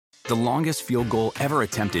The longest field goal ever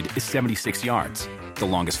attempted is 76 yards. The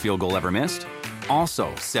longest field goal ever missed?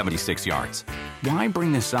 Also 76 yards. Why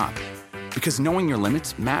bring this up? Because knowing your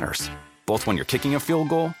limits matters, both when you're kicking a field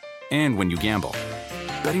goal and when you gamble.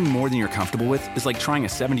 Betting more than you're comfortable with is like trying a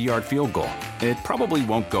 70-yard field goal. It probably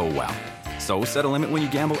won't go well. So set a limit when you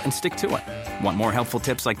gamble and stick to it. Want more helpful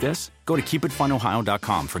tips like this? Go to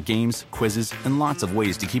keepitfunohio.com for games, quizzes, and lots of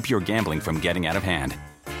ways to keep your gambling from getting out of hand.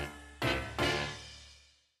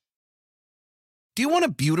 Do you want a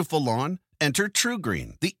beautiful lawn? Enter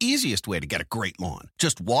TruGreen, the easiest way to get a great lawn.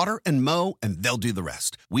 Just water and mow, and they'll do the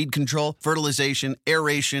rest. Weed control, fertilization,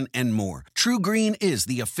 aeration, and more. TruGreen is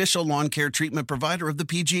the official lawn care treatment provider of the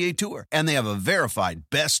PGA Tour, and they have a verified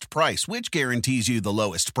best price, which guarantees you the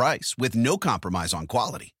lowest price with no compromise on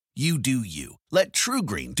quality. You do you. Let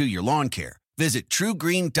TruGreen do your lawn care. Visit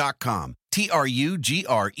TruGreen.com,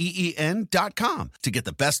 TruGreen.com, to get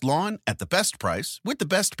the best lawn at the best price with the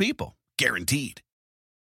best people. Guaranteed.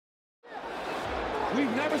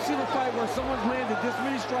 We've never seen a fight where someone's landed this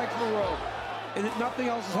many strikes in a row and nothing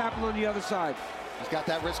else has happened on the other side. He's got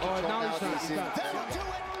that wrist control now. They'll do it,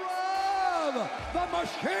 Rob, the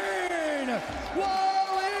machine,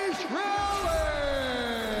 Wally Shkreli.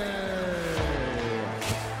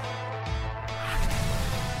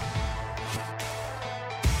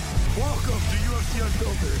 Welcome to UFC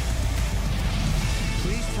Unfiltered.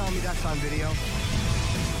 Please tell me that's on video.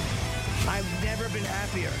 I've never been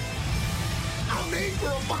happier. I'm made for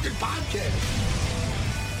a fucking podcast.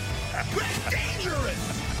 That's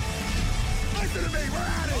dangerous. Listen to me, we're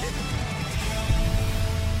at it.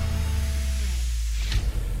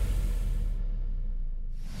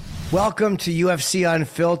 Welcome to UFC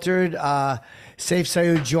Unfiltered. Saif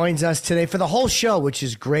Sayud joins us today for the whole show, which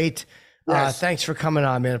is great. Yes. Thanks for coming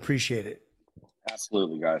on, man. Appreciate it.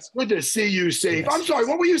 Absolutely, guys. Good to see you, Saif. I'm sorry,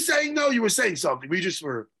 what were you saying? No, you were saying something. We just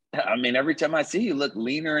were. I mean, every time I see you, look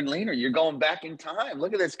leaner and leaner. You're going back in time.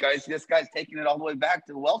 Look at this, guys. This guy's taking it all the way back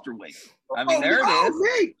to the welterweight. I mean, there it is.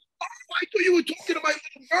 Me. Oh, I thought you were talking to my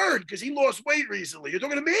little bird because he lost weight recently. You're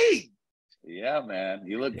talking to me. Yeah, man.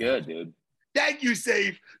 You look good, dude. Thank you,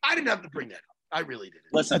 Saif. I didn't have to bring that up. I really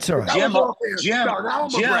didn't. Listen, That's all right. Jim, Jim.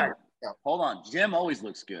 hold on. Jim always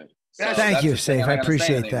looks good. So Thank you, that's the thing Saif. I gotta say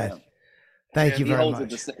appreciate anything that. to him. Thank you He very holds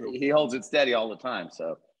much. He holds it steady all the time.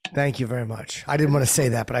 So Thank you very much. I didn't want to say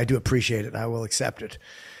that, but I do appreciate it, and I will accept it.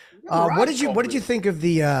 What did you think of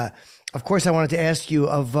the? Of course, I wanted to ask you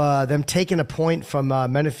of them taking a point from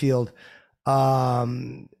Menafield.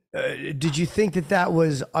 Did you think that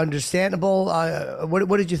was understandable?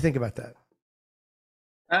 What did you think about that?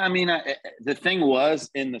 I mean, the thing was,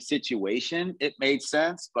 in the situation, it made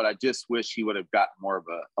sense, but I just wish he would have gotten more of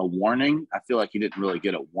a warning. I feel like he didn't really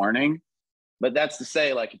get a warning. But that's to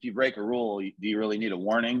say, like, if you break a rule, do you really need a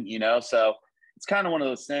warning, you know? So it's kind of one of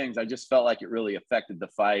those things. I just felt like it really affected the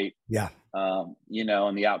fight. Yeah. You know,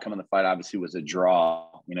 and the outcome of the fight obviously was a draw.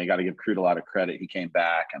 You know, you got to give Crute a lot of credit. He came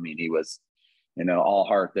back. I mean, he was, you know, all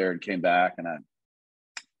heart there and came back. And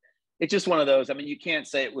it's just one of those. I mean, you can't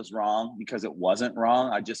say it was wrong because it wasn't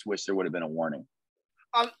wrong. I just wish there would have been a warning.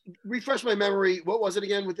 Refresh my memory. What was it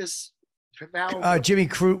again with this? Jimmy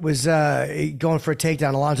Crute was going for a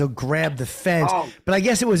takedown. Alonzo grabbed the fence, but I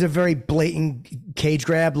guess it was a very blatant cage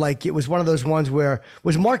grab. Like it was one of those ones where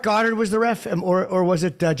was Mark Goddard was the ref, or was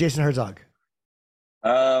it Jason Herzog?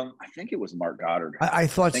 I think it was Mark Goddard. I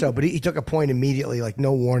thought so, but he took a point immediately, like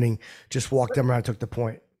no warning, just walked them around, took the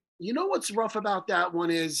point. You know what's rough about that one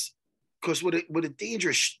is because with a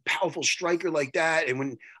dangerous, powerful striker like that, and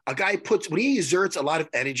when a guy when he exerts a lot of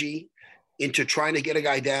energy into trying to get a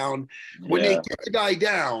guy down, when they get the guy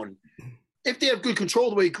down, if they have good control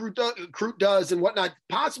the way Crute does and whatnot,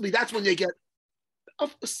 possibly that's when they get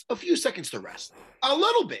a few seconds to rest, a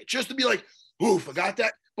little bit, just to be like, oof, I got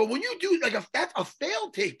that. But when you do that's a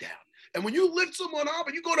failed takedown, and when you lift someone up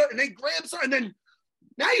and you go to and they grab something, and then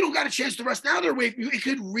now you don't got a chance to rest. Now they're waiting. It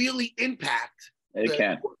could really impact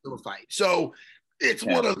the fight. So it's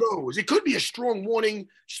one of those. It could be a strong warning,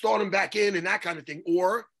 start him back in and that kind of thing.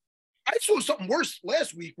 Or I saw something worse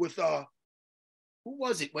last week with who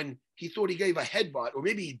was it when he thought he gave a headbutt, or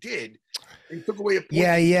maybe he did, and he took away a point.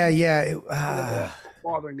 Yeah.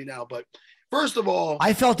 Bothering me now, but first of all,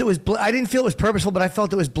 I felt it was. I didn't feel it was purposeful, but I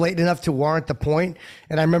felt it was blatant enough to warrant the point.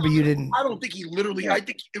 And I remember you didn't. I don't think he literally. I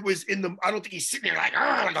think it was in the. I don't think he's sitting there like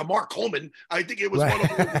a Mark Coleman. I think it was one of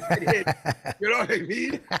those head hit. You know what I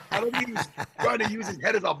mean? I don't think he's trying to use his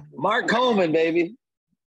head as a Mark Coleman, baby.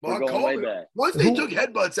 Mark Coleman. Once they took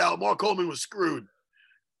headbutts out, Mark Coleman was screwed.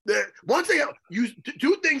 Once they used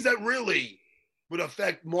two things that really would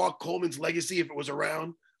affect Mark Coleman's legacy if it was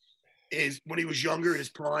around. is when he was younger in his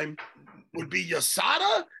prime would be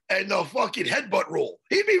USADA and the fucking headbutt rule.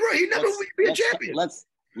 He'd never would be a champion.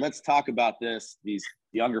 Let's talk about this. These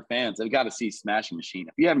younger fans, they've got to see Smashing Machine.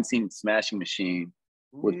 If you haven't seen Smashing Machine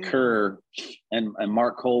with Kerr and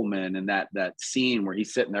Mark Coleman and that scene where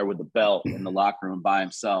he's sitting there with the belt in the locker room by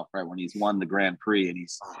himself, right, when he's won the Grand Prix and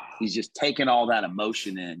he's just taking all that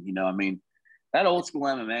emotion in, you know, I mean, that old school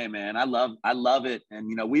MMA, man, I love it. And,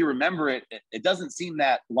 you know, we remember it. It doesn't seem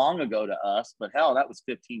that long ago to us, but hell, that was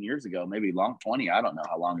 15 years ago, maybe 20. I don't know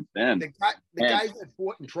how long it's been. The guys that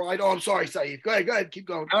fought and tried. Oh, I'm sorry, Saeed. Go ahead. Keep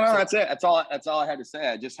going. No, that's it. That's all I had to say.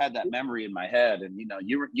 I just had that memory in my head. And, you know,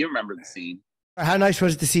 you remember the scene. How nice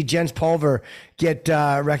was it to see Jens Pulver get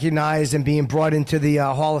recognized and being brought into the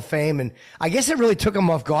Hall of Fame? And I guess it really took him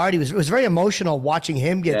off guard. It was very emotional watching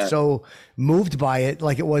him get so moved by it,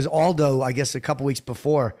 like it was Aldo, I guess, a couple weeks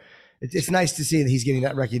before. It's nice to see that he's getting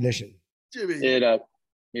that recognition. Jimmy, go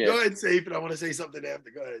ahead, Safe, and I want to say something after.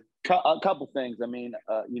 Go ahead. A couple things. I mean,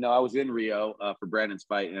 you know, I was in Rio for Brandon's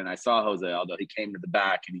fight, and I saw Jose Aldo. He came to the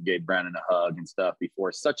back, and he gave Brandon a hug and stuff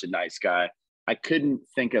before. Such a nice guy. I couldn't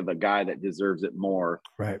think of a guy that deserves it more.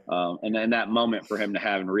 Right. And then that moment for him to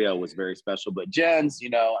have in Rio was very special. But Jens,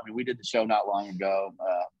 you know, I mean, we did the show not long ago,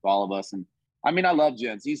 all of us. And I mean, I love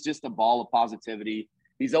Jens. He's just a ball of positivity.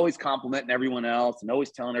 He's always complimenting everyone else and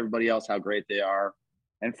always telling everybody else how great they are.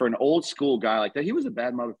 And for an old school guy like that, he was a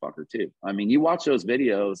bad motherfucker too. I mean, you watch those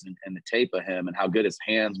videos and the tape of him and how good his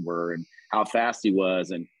hands were and how fast he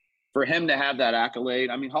was. And for him to have that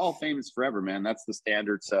accolade, I mean, Hall of Fame is forever, man. That's the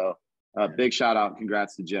standard. So, big shout out and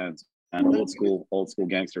congrats to Jens, an old school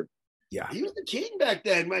gangster. Yeah, he was the king back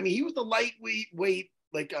then. I mean, he was the lightweight,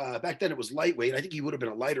 like back then it was lightweight. I think he would have been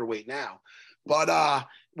a lighter weight now. But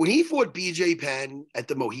when he fought BJ Penn at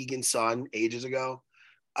the Mohegan Sun ages ago,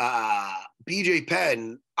 BJ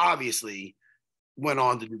Penn obviously went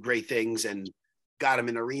on to do great things and got him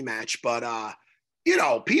in a rematch. But you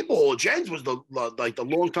know, Jens was the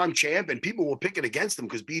longtime champ, and people were picking against him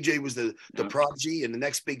because BJ was the prodigy and the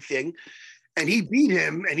next big thing. And he beat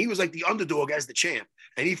him, and he was like the underdog as the champ.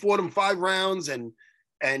 And he fought him 5 rounds, and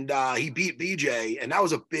he beat BJ, and that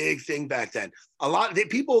was a big thing back then. A lot of the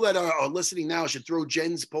people that are listening now should throw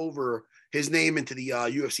Jens Pulver, his name, into the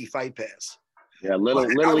UFC Fight Pass. Yeah, little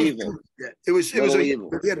evil. Yeah,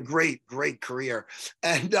 he had a great career,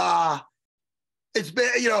 and it's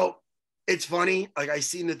been, you know. It's funny. Like I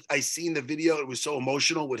seen the video. It was so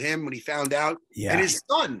emotional with him when he found out. Yeah. And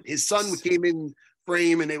his son came in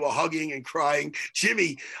frame and they were hugging and crying.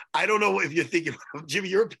 Jimmy, I don't know if you're thinking, Jimmy,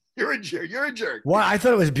 you're a jerk. Well, I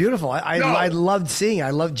thought it was beautiful. I loved seeing it.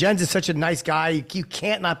 I love Jens is such a nice guy. You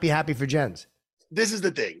can't not be happy for Jens. This is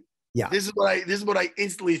the thing. Yeah. This is what I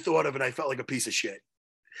instantly thought of, and I felt like a piece of shit.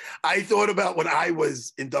 I thought about when I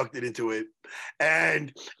was inducted into it,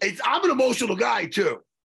 and I'm an emotional guy too.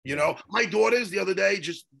 You know, my daughters the other day,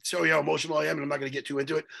 just show you how emotional I am, and I'm not going to get too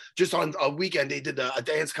into it. Just on a weekend, they did a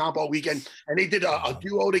dance comp all weekend, and they did a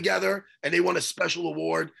duo together, and they won a special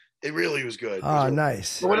award. It really was good. Oh, nice.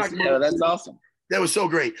 So that's awesome. That was so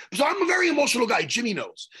great. So I'm a very emotional guy. Jimmy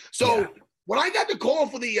knows. So when I got the call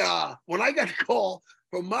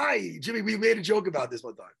from my Jimmy, we made a joke about this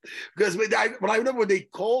one time because I remember when they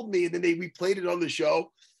called me and then we played it on the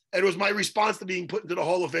show, and it was my response to being put into the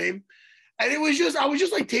Hall of Fame. And I was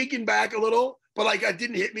just like taken back a little, but like it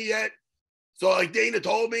didn't hit me yet. So like Dana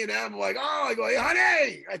told me, and I'm like, oh, I go, hey,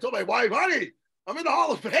 honey. I told my wife, honey, I'm in the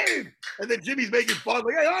Hall of Fame. And then Jimmy's making fun,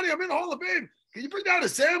 like, hey, honey, I'm in the Hall of Fame. Can you bring down a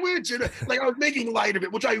sandwich? And like I was making light of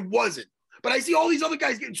it, which I wasn't. But I see all these other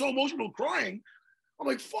guys getting so emotional, crying. I'm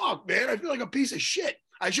like, fuck, man, I feel like a piece of shit.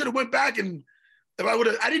 I should have went back and if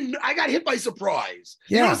I got hit by surprise.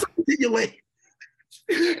 Yeah. You know,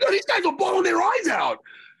 these guys are bawling their eyes out.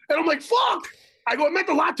 And I'm like, fuck. I go, it meant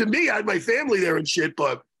a lot to me. I had my family there and shit,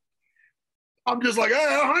 but I'm just like, hey,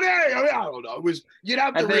 honey. I mean, I don't know. You'd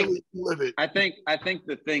have to really live it. I think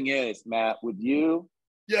the thing is, Matt, with you,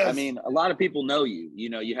 yes. I mean, a lot of people know you. You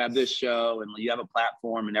know, you have this show and you have a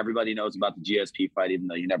platform and everybody knows about the GSP fight, even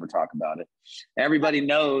though you never talk about it. Everybody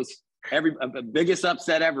knows biggest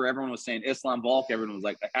upset ever. Everyone was saying Islam Volk. Everyone was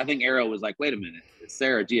like, I think Arrow was like, wait a minute, it's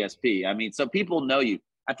Sarah GSP. I mean, so people know you.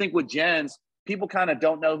 I think with Jens, people kind of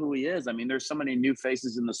don't know who he is. I mean, there's so many new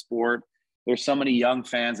faces in the sport. There's so many young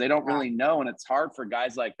fans. They don't really know. And it's hard for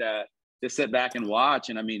guys like that to sit back and watch.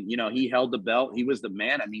 And I mean, you know, he held the belt. He was the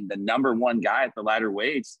man. I mean, the number one guy at the lighter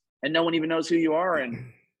weights, and no one even knows who you are. And,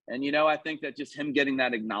 you know, I think that just him getting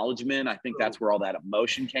that acknowledgement, I think that's where all that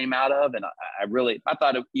emotion came out of. And I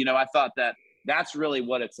thought that that's really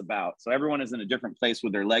what it's about. So everyone is in a different place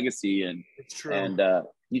with their legacy. And it's true. And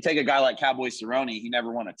you take a guy like Cowboy Cerrone, he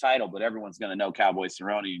never won a title, but everyone's going to know Cowboy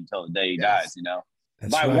Cerrone until the day he dies, you know,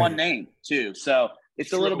 by one name too. So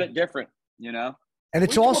it's a little bit different, you know. And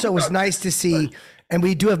it's also was nice to see, and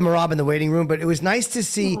we do have Merab in the waiting room, but it was nice to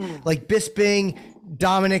see like Bisping,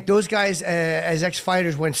 Dominic, those guys as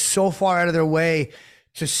ex-fighters went so far out of their way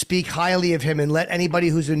to speak highly of him and let anybody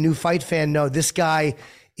who's a new fight fan know this guy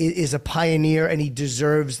is a pioneer and he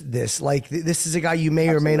deserves this. Like this is a guy you may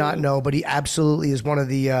or may not know, but he absolutely is one of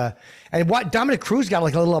the, and what Dominic Cruz got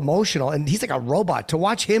like a little emotional and he's like a robot. To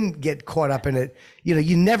watch him get caught up in it, you know,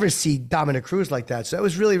 you never see Dominic Cruz like that. So it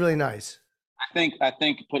was really, really nice. I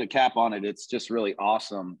think put a cap on it. It's just really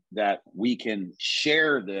awesome that we can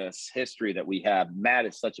share this history that we have. Matt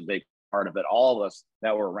is such a big part of it. All of us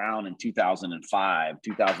that were around in 2005,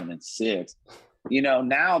 2006, you know,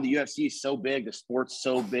 now the UFC is so big, the sport's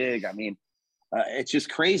so big. I mean, it's just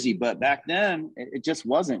crazy. But back then it just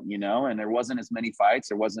wasn't, you know, and there wasn't as many fights.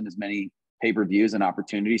 There wasn't as many pay-per-views and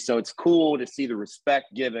opportunities. So it's cool to see the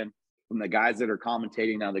respect given from the guys that are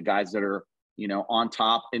commentating now, the guys that are, you know, on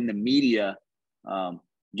top in the media,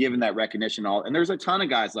 given that recognition. And there's a ton of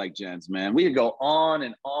guys like Jens, man. We could go on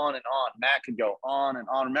and on and on. Matt could go on and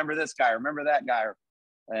on. Remember this guy, remember that guy.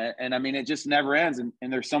 And I mean, it just never ends. And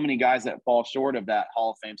there's so many guys that fall short of that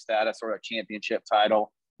Hall of Fame status or a championship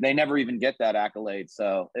title. They never even get that accolade.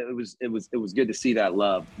 So it was good to see that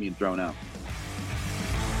love being thrown out.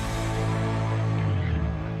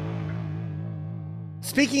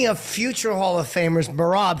 Speaking of future Hall of Famers,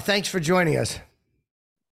 Merab, thanks for joining us.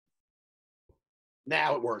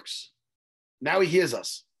 Now it works. Now he hears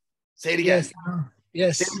us. Say it again.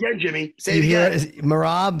 Yes. Say it again, Jimmy. Say it again.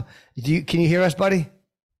 Merab, can you hear us, buddy?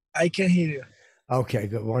 I can hear you. Okay,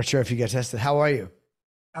 good. Weren't sure if you got tested. How are you?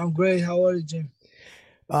 I'm great. How are you, Jim?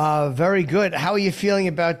 Very good. How are you feeling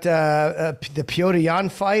about the Petr Yan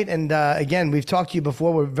fight? And again, we've talked to you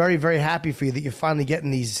before. We're very, very happy for you that you're finally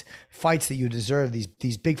getting these fights that you deserve.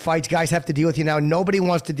 These big fights. Guys have to deal with you now. Nobody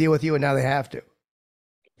wants to deal with you, and now they have to.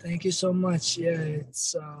 Thank you so much. Yeah,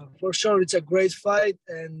 it's for sure. It's a great fight,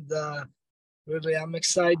 and really, I'm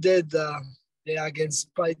excited.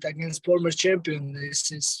 Fight against former champion.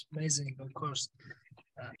 This is amazing, of course.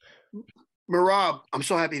 Merab, I'm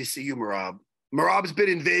so happy to see you, Merab. Merab's been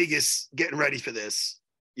in Vegas getting ready for this.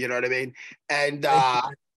 You know what I mean? And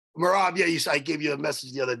Merab, I gave you a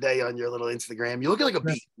message the other day on your little Instagram. You're looking like a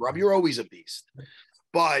beast, Merab. You're always a beast.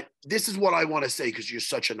 But this is what I want to say because you're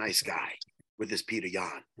such a nice guy with this Petr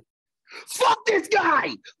Yan. Fuck this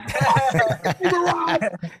guy!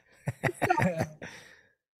 Merab!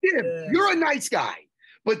 You're a nice guy,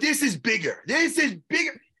 but this is bigger. This is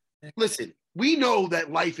bigger. Listen, we know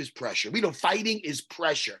that life is pressure. We know fighting is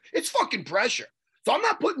pressure. It's fucking pressure. So I'm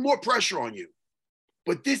not putting more pressure on you.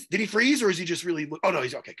 But this, did he freeze or is he just really? Oh no,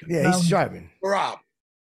 he's okay. Good. Yeah, he's driving. Rob,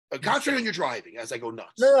 concentrate on your driving as I go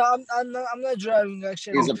nuts. No, I'm not driving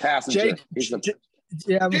actually. He's a passenger.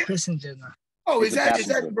 Yeah, I'm a passenger now. Oh, is that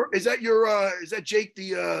Jake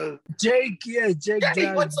the? Jake, yeah, Jake.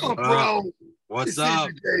 Hey, what's up, bro? What's up?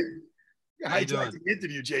 How you doing?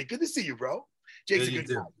 Interview, Jake. Good to see you, bro. Jake's a good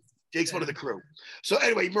guy. Jake's one of the crew. So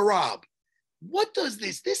anyway, Merab, what does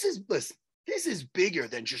this? Listen, this is bigger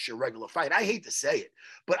than just your regular fight. I hate to say it,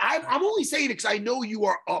 but I'm only saying it because I know you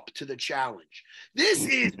are up to the challenge. This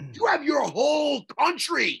is, you have your whole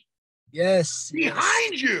country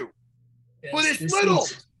behind you for this little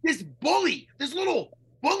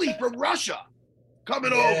bully from Russia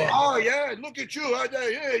coming over. Oh yeah, look at you.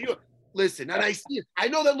 Yeah, you. Listen, and I see it. I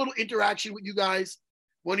know that little interaction with you guys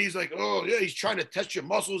when he's like, oh yeah, he's trying to test your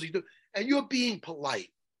muscles. And you're being polite.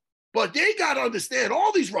 But they got to understand,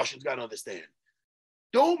 all these Russians got to understand.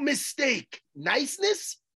 Don't mistake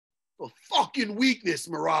niceness for fucking weakness,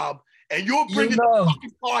 Merab. And you're bringing the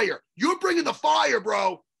fucking fire. You're bringing the fire,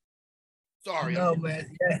 bro. Sorry. No,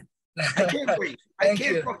 man. Yeah. I can't wait. I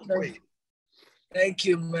can't fucking wait. Thank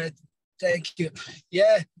you, man. Thank you.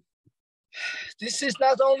 Yeah. This is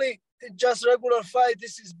not only just regular fight.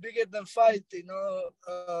 This is bigger than fight, you know.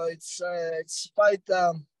 It's fight.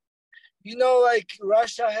 You know, like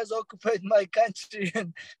Russia has occupied my country,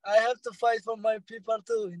 and I have to fight for my people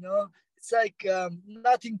too. You know, it's like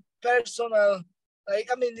nothing personal.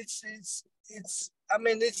 Like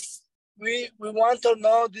we want to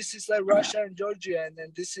know this is like Russia and Georgia, and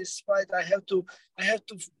then this is fight. I have to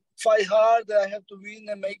fight hard. I have to win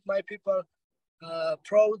and make my people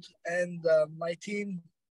proud, and my team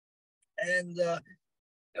and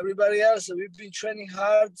everybody else. We've been training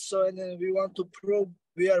hard, so and then we want to prove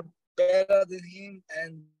we are better than him,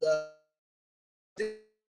 and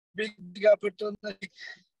big opportunity.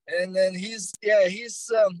 And then he's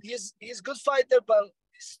good fighter, but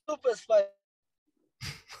he's stupid fighter.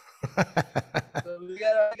 So we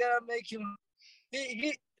gotta make him.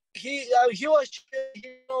 He was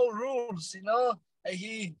no rules, you know.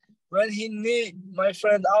 When he knee my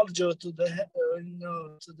friend Aljo to the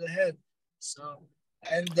head. So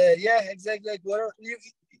exactly. Like what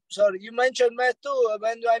you mentioned Matt too.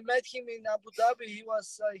 When I met him in Abu Dhabi, he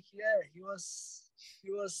was like,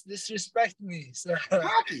 he was disrespect me. So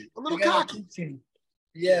cocky, a little cocky.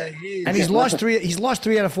 Yeah, and he's lost three. He's lost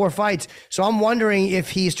 3 out of 4 fights. So I'm wondering if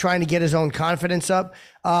he's trying to get his own confidence up,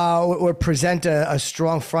 or present a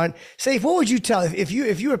strong front. Saif, what would you tell if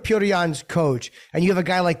you were Petr Yan's coach and you have a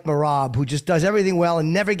guy like Merab who just does everything well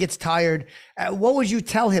and never gets tired? What would you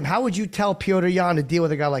tell him? How would you tell Petr Yan to deal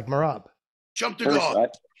with a guy like Merab? Jump the dog.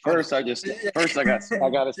 First, I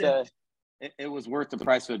gotta say, it was worth the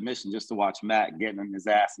price of admission just to watch Matt getting in his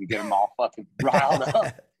ass and get him all fucking riled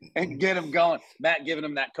up and get him going. Matt giving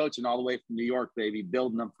him that coaching all the way from New York, baby,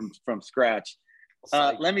 building them from scratch.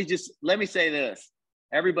 Let me say this.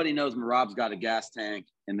 Everybody knows Merab's got a gas tank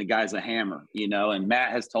and the guy's a hammer, you know, and Matt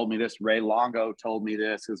has told me this. Ray Longo told me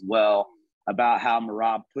this as well about how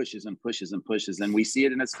Merab pushes and pushes and pushes. And we see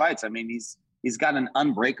it in his fights. I mean, he's got an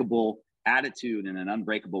unbreakable attitude and an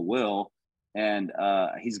unbreakable will. And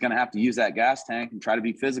he's going to have to use that gas tank and try to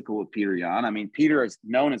be physical with Petr Yan. I mean, Peter is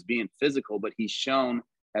known as being physical, but he's shown,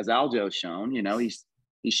 as Aljo's shown, you know, he's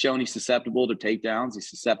shown he's susceptible to takedowns. He's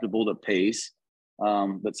susceptible to pace.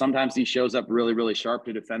 But sometimes he shows up really, really sharp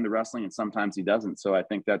to defend the wrestling, and sometimes he doesn't. So I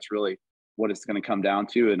think that's really what it's going to come down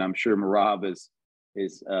to. And I'm sure Merab is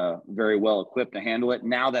very well equipped to handle it.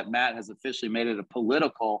 Now that Matt has officially made it a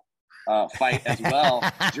political fight as well,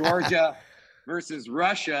 Georgia versus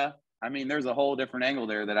Russia. I mean, there's a whole different angle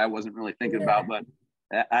there that I wasn't really thinking about, but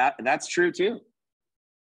that's true too.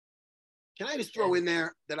 Can I just throw in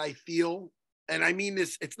there that I feel, and I mean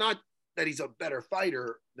this, it's not that he's a better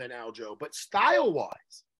fighter than Aljo, but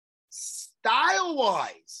style-wise,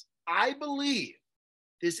 I believe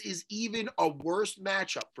this is even a worse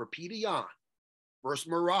matchup for Petr Yan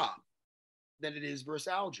versus Merab than it is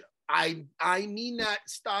versus Aljo. I mean that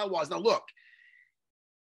style-wise. Now, look,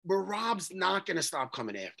 Merab's not going to stop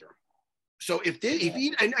coming after him. So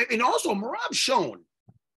and also Merab's shown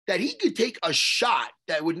that he could take a shot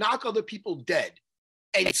that would knock other people dead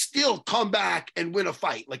and still come back and win a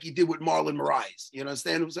fight like he did with Marlon Moraes. You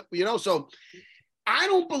understand? You know, so I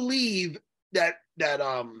don't believe that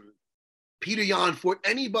Petr Yan fought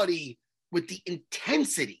anybody with the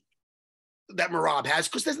intensity that Merab has,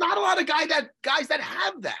 because there's not a lot of guys that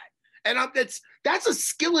have that. And that's a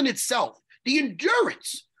skill in itself. The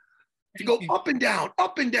endurance to go up and down,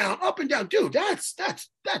 up and down, up and down. Dude, that's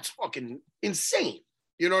fucking insane.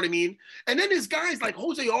 You know what I mean? And then there's guys like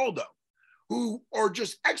Jose Aldo, who are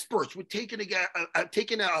just experts with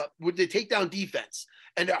with the takedown defense.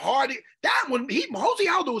 And they're hard. That one, Jose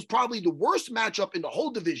Aldo was probably the worst matchup in the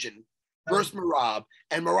whole division versus Merab.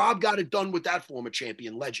 And Merab got it done with that former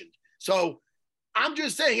champion legend. So I'm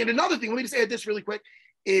just saying, and another thing, let me just add this really quick,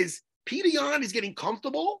 is Petr Yan is getting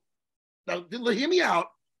comfortable. Now, hear me out,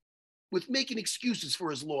 with making excuses for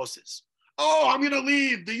his losses. Oh, I'm going to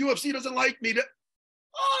leave. The UFC doesn't like me.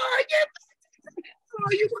 I get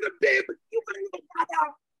you want to babe. You want to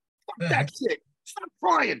fuck that shit. Stop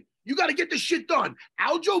crying. You got to get this shit done.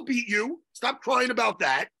 Aljo beat you. Stop crying about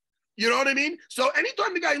that. You know what I mean? So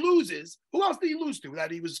anytime the guy loses, who else did he lose to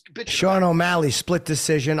that he was bitching Sean about? O'Malley, split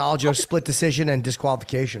decision. Aljo, split decision and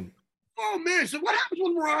disqualification. Oh, man. So what happens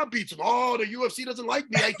when Merab beats him? Oh, the UFC doesn't like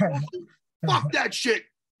me. I told you. Fuck that shit.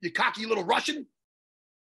 You cocky little Russian.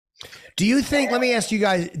 Do you think, let me ask you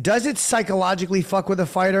guys, does it psychologically fuck with a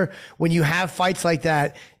fighter when you have fights like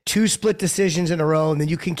that, 2 split decisions in a row, and then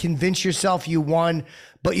you can convince yourself you won,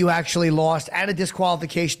 but you actually lost at a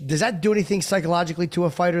disqualification? Does that do anything psychologically to a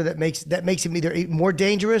fighter that makes him either more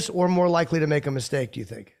dangerous or more likely to make a mistake, do you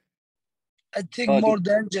think? I think more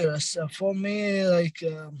dangerous. For me, like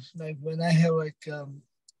when I have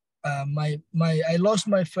I lost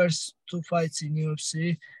my first 2 fights in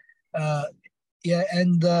UFC.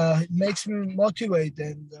 And it makes me motivate.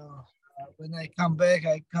 And when I come back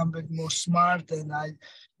more smart. And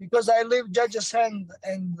because I leave judge's hand,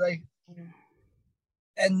 and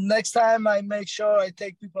next time I make sure I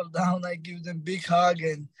take people down, I give them big hug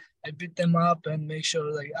and I beat them up and make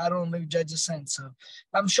sure I don't leave judge's hand. So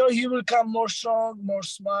I'm sure he will come more strong, more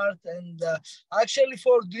smart. And actually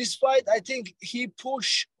for this fight, I think he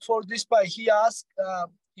pushed for this fight. He asked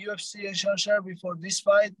UFC and Sean Shelby for this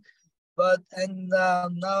fight.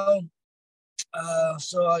 Now,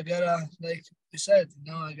 so I gotta, like you said,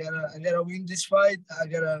 I gotta win this fight. I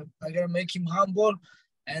gotta make him humble,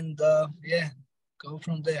 and go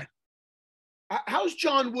from there. How's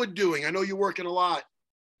John Wood doing? I know you're working a lot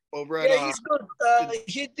over at. Yeah, he's good.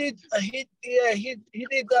 He did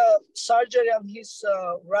surgery on his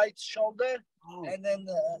right shoulder, and then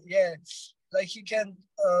like he can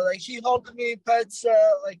he helped me pets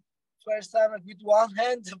like first time with one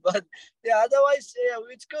hand, but otherwise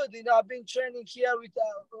it's good. I've been training here with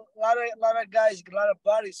a lot of guys, a lot of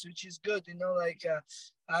buddies, which is good.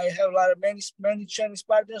 I have many training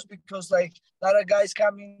partners because like a lot of guys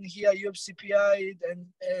come in here, UFCPI and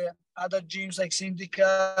other gyms like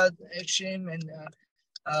Syndicate, Action, and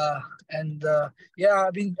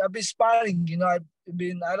I've been sparring. I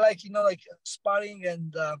like sparring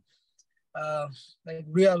and like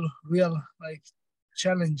real like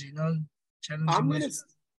challenge. I'm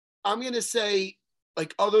gonna say,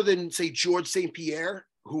 like, other than say George St. Pierre,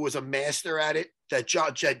 who was a master at it, that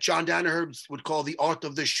John Danaher would call the art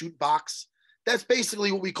of the shoot box. That's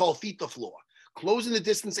basically what we call feet to floor, closing the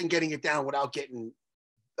distance and getting it down without getting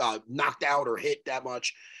knocked out or hit that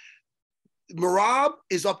much. Merab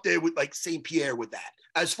is up there with like St. Pierre with that.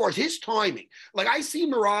 As far as his timing, like I see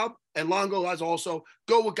Merab and Longo has also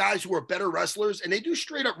go with guys who are better wrestlers and they do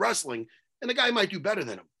straight up wrestling, and the guy might do better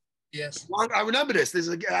than him. Yes. I remember this. This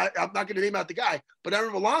is I'm not going to name out the guy, but I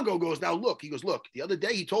remember Longo goes, now look, he goes, look, the other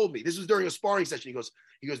day he told me, this was during a sparring session. He goes,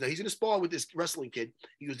 now he's going to spar with this wrestling kid.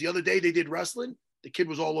 He goes, the other day they did wrestling. The kid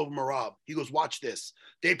was all over Merab. He goes, watch this.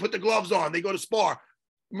 They put the gloves on. They go to spar.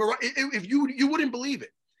 Merab, if you wouldn't believe it.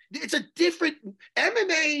 It's a different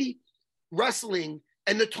MMA wrestling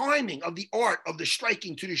and the timing of the art of the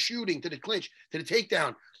striking to the shooting, to the clinch, to the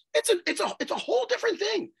takedown. It's a whole different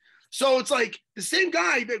thing. So it's like the same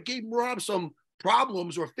guy that gave Merab some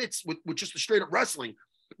problems or fits with just the straight up wrestling.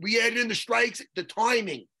 We added in the strikes. The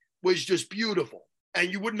timing was just beautiful. And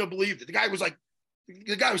you wouldn't have believed it. The guy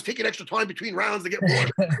was taking extra time between rounds to get more.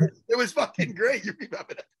 It was fucking great. You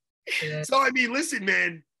remember that? Yeah. So, I mean, listen,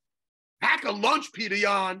 man, pack a lunch, Peter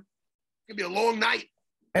Yan. It's going to be a long night.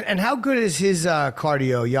 And how good is his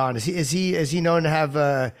cardio, Yan? Is he known to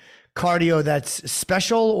have cardio that's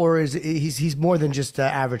special, or is he's more than just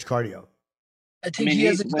average cardio? I think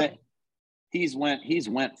he's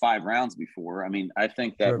went 5 rounds before. I mean, I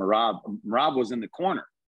think that Merab was in the corner,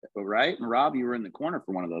 right? Merab, you were in the corner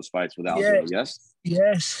for one of those fights with Aljo, yes?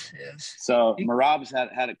 Yes. So Merab's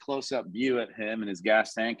had a close-up view at him and his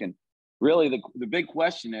gas tank, and really the big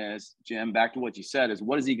question is, Jim, back to what you said, is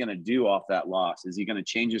what is he going to do off that loss? Is he going to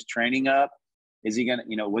change his training up? Is he going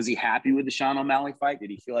to, was he happy with the Sean O'Malley fight? Did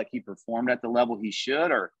he feel like he performed at the level he should?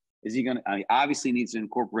 Or is he going to, obviously needs to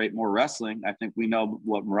incorporate more wrestling. I think we know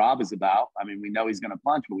what Merab is about. I mean, we know he's going to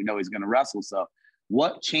punch, but we know he's going to wrestle. So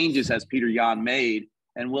what changes has Peter Yan made?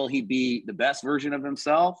 And will he be the best version of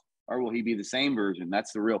himself, or will he be the same version?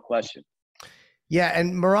 That's the real question. Yeah,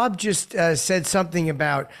 and Merab just said something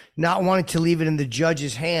about not wanting to leave it in the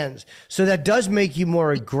judge's hands. So that does make you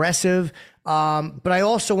more aggressive. But I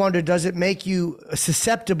also wonder, does it make you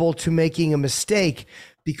susceptible to making a mistake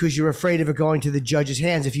because you're afraid of it going to the judge's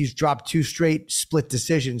hands if you've dropped 2 straight split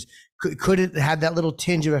decisions? Could it have that little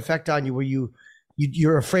tinge of effect on you where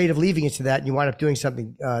you're afraid of leaving it to that and you wind up doing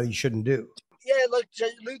something you shouldn't do? Yeah, look,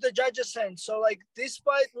 leave the judge's hands. So, like, this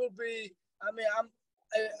fight will be, I mean,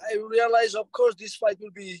 I realize, of course, this fight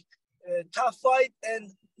will be a tough fight.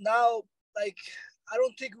 And now, like, I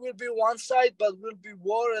don't think we'll be one side, but we'll be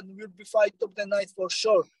war and we'll be fight of the night for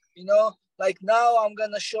sure. Like now I'm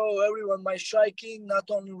going to show everyone my striking, not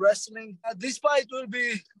only wrestling. This fight will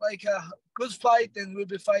be like a good fight and will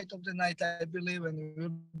be fight of the night, I believe. And it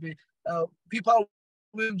will be, people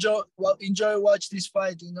will enjoy watch this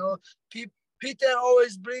fight, Peter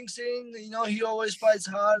always brings in, he always fights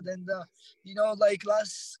hard. And, like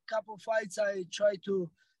last couple fights, I try to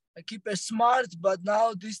keep it smart, but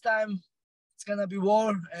now this time it's going to be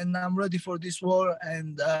war and I'm ready for this war.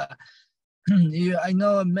 And I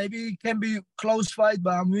know maybe it can be close fight,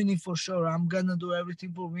 but I'm winning for sure. I'm going to do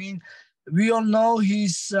everything for win. We all know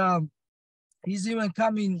he's even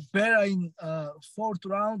coming better in 4th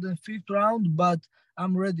round and 5th round, but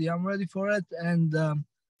I'm ready. I'm ready for it. And,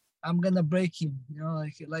 I'm going to break him,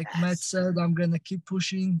 like Matt said, I'm going to keep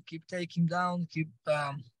pushing, keep taking down, keep,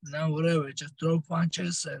 whatever, just throw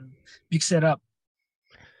punches and mix it up.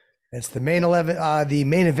 It's the main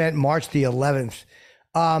event, March the 11th.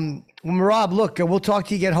 Merab, look, we'll talk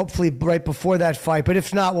to you again, hopefully right before that fight, but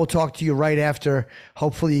if not, we'll talk to you right after.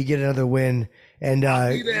 Hopefully you get another win, and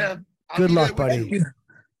good luck, buddy.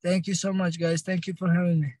 Thank you so much, guys. Thank you for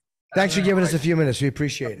having me. Thanks for giving us a few minutes. We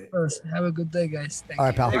appreciate it. Have a good day, guys. All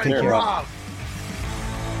right, pal. Take care.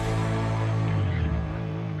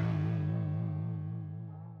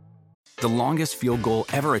 The longest field goal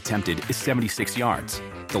ever attempted is 76 yards.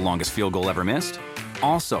 The longest field goal ever missed?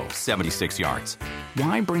 Also 76 yards.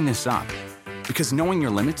 Why bring this up? Because knowing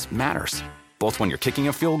your limits matters, both when you're kicking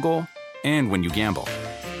a field goal and when you gamble.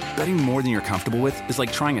 Betting more than you're comfortable with is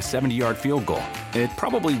like trying a 70-yard field goal. It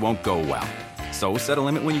probably won't go well. So set a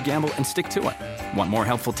limit when you gamble and stick to it. Want more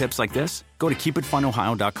helpful tips like this? Go to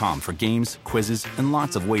keepitfunohio.com for games, quizzes, and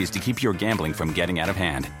lots of ways to keep your gambling from getting out of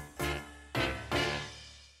hand.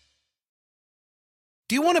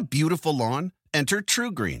 Do you want a beautiful lawn? Enter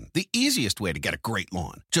TruGreen, the easiest way to get a great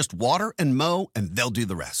lawn. Just water and mow, and they'll do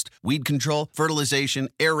the rest. Weed control, fertilization,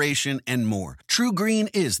 aeration, and more. TruGreen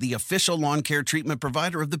is the official lawn care treatment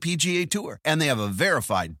provider of the PGA Tour, and they have a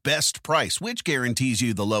verified best price, which guarantees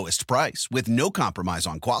you the lowest price with no compromise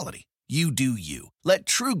on quality. You do you. Let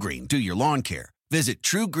TruGreen do your lawn care. Visit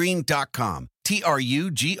TruGreen.com,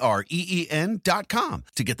 TruGreen.com,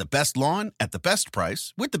 to get the best lawn at the best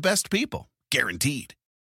price with the best people. Guaranteed.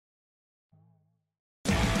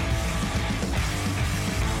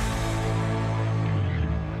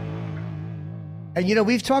 And, you know,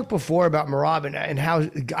 we've talked before about Merab and how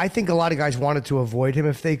I think a lot of guys wanted to avoid him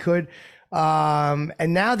if they could.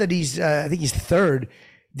 And now that he's, I think he's third,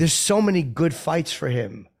 there's so many good fights for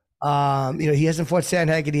him. You know, he hasn't fought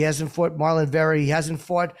Sandhagen. He hasn't fought Marlon Vera. He hasn't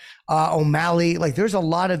fought O'Malley. Like, there's a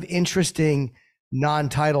lot of interesting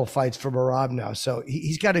non-title fights for Merab now. So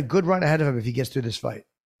he's got a good run ahead of him if he gets through this fight.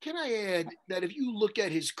 Can I add that if you look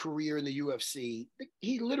at his career in the UFC,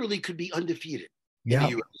 he literally could be undefeated. Yeah.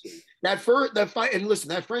 In the UFC. That fight, and listen,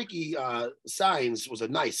 that Frankie Saenz was a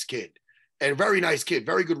nice kid and very nice kid,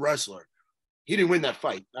 very good wrestler. He didn't win that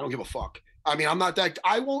fight. I don't give a fuck. I mean, I'm not that.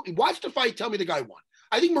 I won't watch the fight. Tell me the guy won.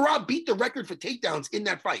 I think Merab beat the record for takedowns in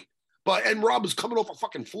that fight, and Merab was coming off a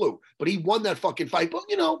fucking flu, but he won that fucking fight. But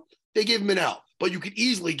you know, they gave him an L. But you could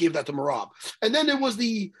easily give that to Merab. And then there was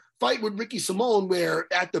the fight with Ricky Simone where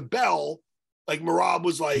at the bell, like Merab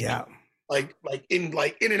was like. Yeah. Like in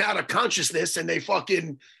and out of consciousness, and they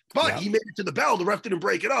fucking. But he made it to the bell. The ref didn't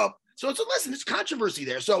break it up. So it's controversy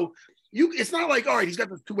there. So it's not like, all right, he's got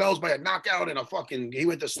the 2 L's by a knockout and he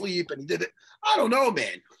went to sleep and he did it. I don't know,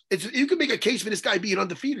 man. You can make a case for this guy being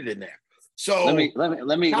undefeated in there. So let me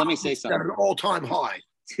say something. At an all-time high,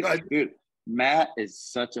 dude. Matt is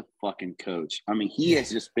such a fucking coach. I mean, he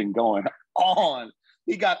has just been going on.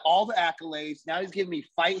 He got all the accolades. Now he's giving me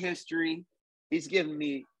fight history. He's giving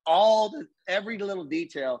me every little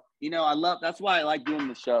detail. You know, that's why I like doing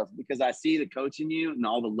the shows, because I see the coach in you and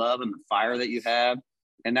all the love and the fire that you have.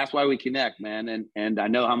 And that's why we connect, man. And I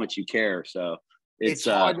know how much you care. So it's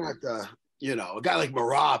hard not to, a guy like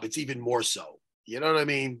Merab, it's even more so. You know what I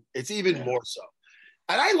mean? It's even more so.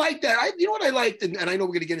 And I like that. You know what I liked? And I know we're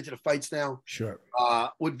going to get into the fights now. Sure.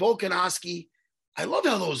 With Volkanovski, I love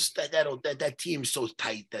how that team's so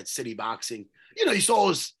tight, that City Boxing. You know, you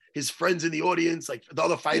saw his friends in the audience, like the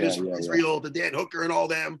other fighters from Israel, the Dan Hooker and all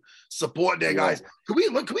them supporting their guys. Can we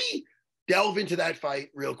delve into that fight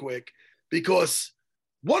real quick? Because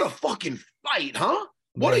what a fucking fight, huh?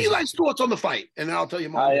 What are you guys' thoughts on the fight? And then I'll tell you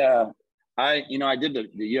more. I did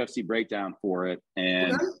the UFC breakdown for it,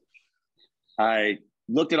 and I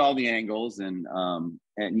looked at all the angles, and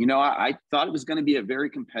I thought it was going to be a very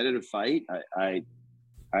competitive fight.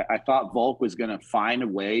 I thought Volk was going to find a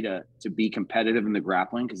way to be competitive in the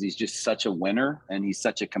grappling, because he's just such a winner and he's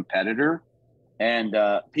such a competitor. And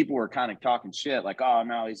people were kind of talking shit like, oh,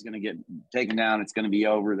 no, he's going to get taken down. It's going to be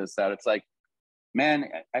over, this, that. It's like, man,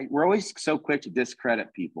 we're always so quick to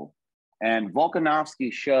discredit people. And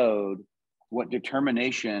Volkanovski showed what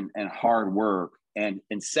determination and hard work and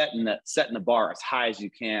setting the bar as high as you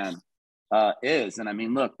can is. And I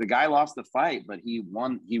mean, look, the guy lost the fight, but he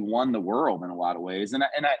won the world in a lot of ways. And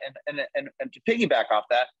to piggyback off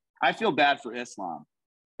that, I feel bad for Islam.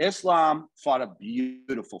 Islam fought a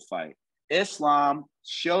beautiful fight. Islam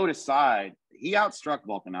showed a side. He outstruck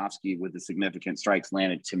Volkanovski with the significant strikes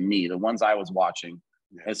landed, to me, the ones I was watching,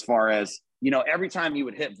 as far as, every time he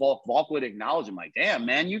would hit Volk would acknowledge him like, damn,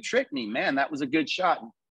 man, you tricked me, man. That was a good shot. And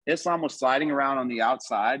Islam was sliding around on the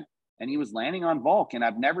outside, and he was landing on Volk. And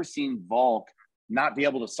I've never seen Volk not be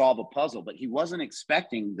able to solve a puzzle, but he wasn't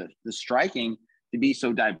expecting the striking to be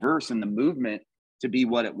so diverse and the movement to be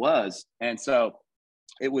what it was. And so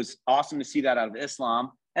it was awesome to see that out of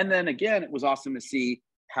Islam. And then again, it was awesome to see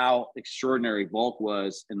how extraordinary Volk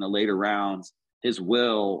was in the later rounds, his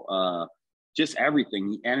will, just everything,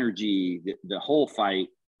 the energy, the whole fight.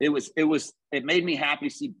 It made me happy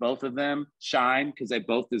to see both of them shine, because they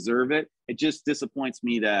both deserve it. It just disappoints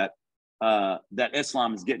me that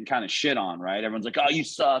Islam is getting kind of shit on, right? Everyone's like, oh, you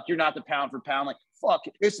suck. You're not the pound for pound. Like, fuck,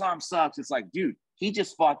 Islam sucks. It's like, dude, He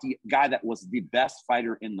just fought the guy that was the best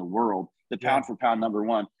fighter in the world, the pound for pound number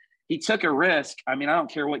one. He took a risk. I mean, I don't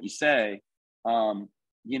care what you say.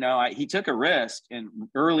 He took a risk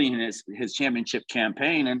early in his championship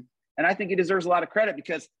campaign. And I think he deserves a lot of credit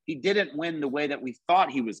because he didn't win the way that we thought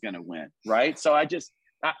he was going to win. Right. So I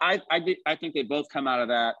think they both come out of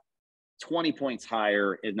that 20 points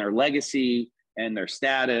higher in their legacy and their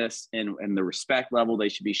status and the respect level they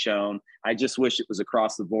should be shown. I just wish it was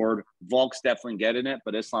across the board. Volk's definitely getting it,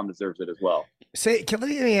 but Islam deserves it as well. Let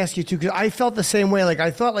me ask you too, because I felt the same way. Like I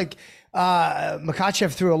thought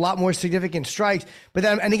Makhachev threw a lot more significant strikes, but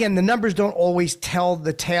then, and again, the numbers don't always tell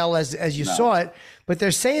the tale as you saw it, but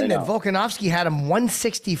they're saying that Volkanovski had him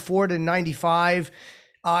 164-95.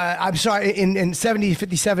 I'm sorry, in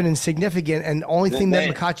 70-57 insignificant, and only thing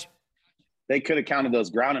that Makhachev. They could have counted those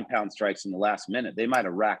ground and pound strikes in the last minute. They might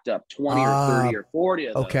have racked up 20 or 30 or 40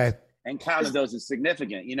 of those and counted those as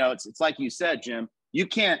significant. It's like you said, Jim, you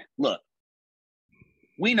can't look.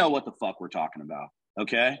 We know what the fuck we're talking about.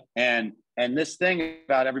 Okay. And this thing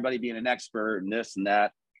about everybody being an expert and this and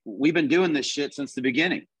that, we've been doing this shit since the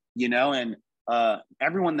beginning, and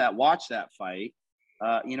everyone that watched that fight,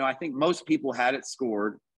 I think most people had it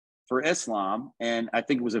scored for Islam. And I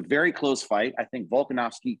think it was a very close fight. I think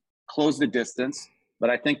Volkanovski closed the distance, but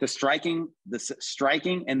I think the striking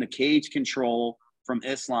and the cage control from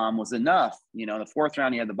Islam was enough. In the fourth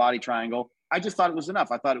round, he had the body triangle. I just thought it was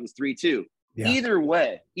enough. I thought it was 3-2. Yeah. Either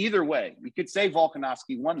way, we could say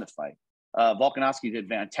Volkanovski won the fight. Volkanovski did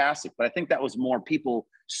fantastic, but I think that was more people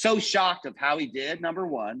so shocked of how he did, number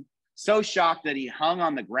one, so shocked that he hung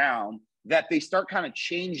on the ground that they start kind of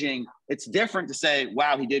changing. It's different to say,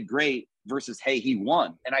 wow, he did great versus, hey, he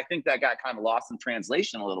won. And I think that got kind of lost in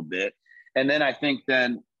translation a little bit. And then I think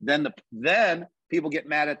then people get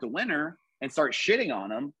mad at the winner and start shitting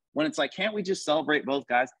on him when it's like, can't we just celebrate both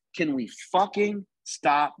guys? Can we fucking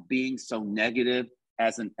stop being so negative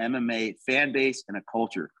as an MMA fan base and a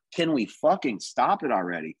culture? Can we fucking stop it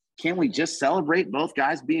already? Can we just celebrate both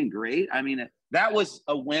guys being great? I mean, that was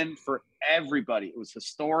a win for everybody. It was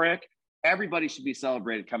historic. Everybody should be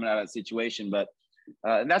celebrated coming out of that situation. But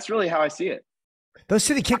and that's really how I see it. Those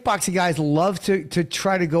city kickboxing guys love to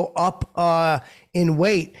try to go up in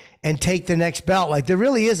weight and take the next belt. Like there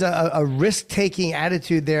really is a risk-taking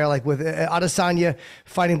attitude there, like with Adesanya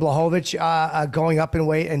fighting Blachowicz, going up in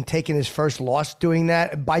weight and taking his first loss doing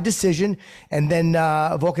that by decision. And then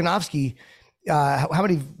Volkanovski, how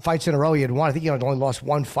many fights in a row he had won? I think he had only lost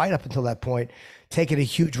one fight up until that point, taking a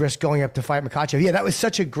huge risk going up to fight Makhachev. Yeah, that was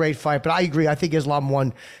such a great fight, but I agree. I think Islam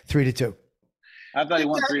won 3-2. I thought he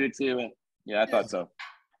won 3-2. Yeah, I thought so.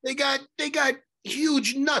 They got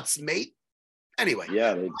huge nuts, mate. Anyway,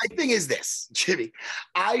 my thing is this, Jimmy.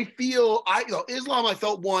 Islam, I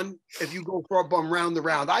felt won if you go from round to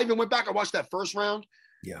round. I even went back and watched that first round.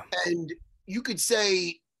 Yeah. And you could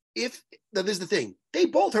say this is the thing, they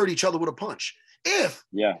both hurt each other with a punch. If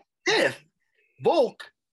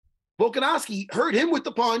Volkanovski hurt him with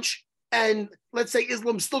the punch, and let's say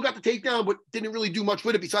Islam still got the takedown, but didn't really do much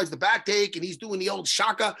with it besides the back take, and he's doing the old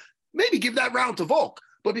shaka, maybe give that round to Volk.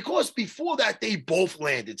 But because before that, they both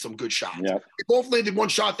landed some good shots. Yep. They both landed one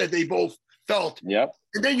shot that they both felt. Yep.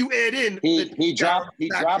 And then you add in. He dropped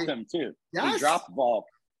him too. Yes. He dropped Volk.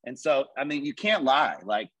 And so, I mean, you can't lie.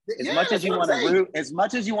 Like as much as you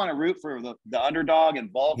want to root for the underdog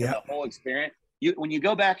and Volk and the whole experience, when you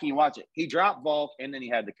go back and you watch it, he dropped Volk and then he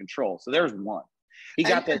had the control. So there's one. He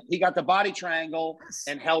got the body triangle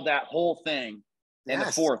and held that whole thing in the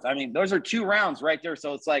fourth. I mean, those are 2 rounds right there.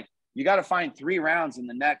 So it's like you got to find 3 rounds in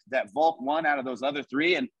the next that Volk won out of those other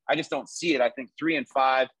 3. And I just don't see it. I think 3 and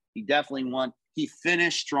 5, he definitely won. He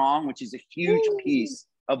finished strong, which is a huge piece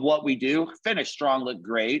of what we do. Finished strong, looked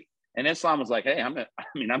great. And Islam was like, hey,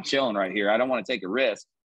 I'm chilling right here. I don't want to take a risk.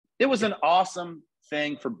 It was an awesome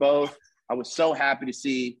thing for both. I was so happy to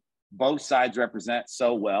see both sides represent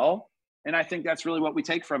so well. And I think that's really what we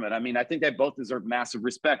take from it. I mean, I think they both deserve massive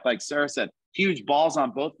respect. Like Sarah said, huge balls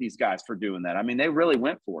on both these guys for doing that. I mean, they really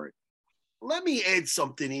went for it. Let me add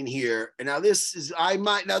something in here. And now this is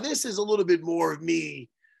a little bit more of me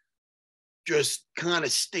just kind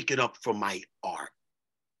of sticking up for my art.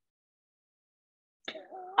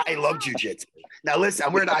 I love jiu-jitsu. Now listen,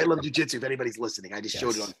 I'm wearing I love jiu-jitsu if anybody's listening. I just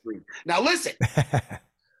showed it on screen. Now listen,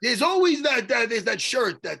 there's always that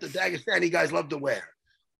shirt that the Dagestani guys love to wear.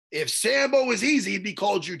 If Sambo was easy, it'd be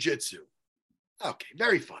called jiu-jitsu. Okay,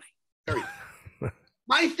 very funny. Very funny.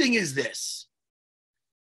 My thing is this.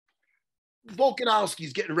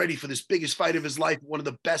 Volkanovski's getting ready for this biggest fight of his life, one of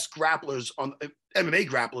the best grapplers MMA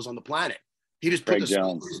grapplers on the planet. He just put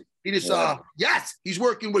Jones. He's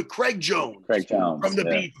working with Craig Jones. From the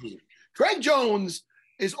B team. Craig Jones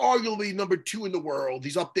is arguably number 2 in the world.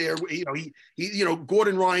 He's up there.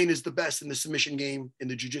 Gordon Ryan is the best in the submission game, in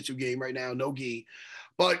the jiu-jitsu game right now, no gi.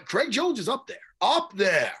 But Craig Jones is up there.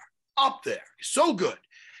 So good.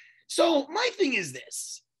 So my thing is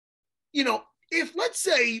this, if let's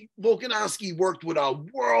say Volkanovski worked with a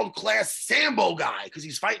world-class Sambo guy, because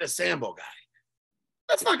he's fighting a Sambo guy,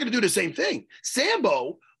 that's not going to do the same thing.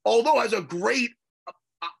 Sambo, although has a great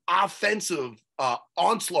offensive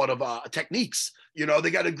onslaught of techniques, they're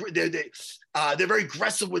very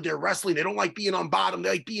aggressive with their wrestling. They don't like being on bottom. They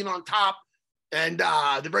like being on top, and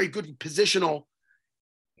they're very good positional.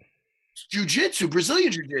 Jiu-jitsu,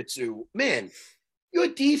 Brazilian jiu-jitsu, man, your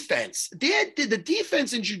defense. The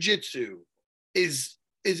defense in jiu-jitsu is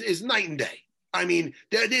night and day. I mean,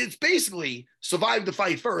 it's basically survive the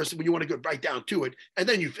fight first when you want to get right down to it, and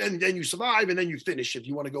then you survive, and then you finish if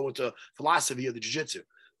you want to go into philosophy of the jiu-jitsu,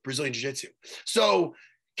 Brazilian jiu-jitsu. So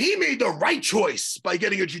he made the right choice by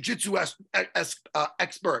getting a jiu-jitsu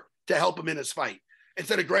expert to help him in his fight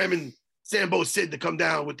instead of grabbing Sambo Sid to come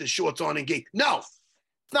down with the shorts on and gate. No,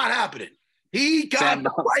 it's not happening. He got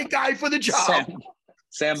the right guy for the job.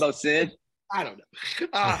 Sambo Sid? I don't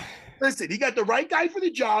know. Listen, he got the right guy for the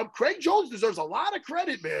job. Craig Jones deserves a lot of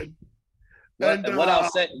credit, man.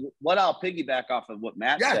 What I'll piggyback off of what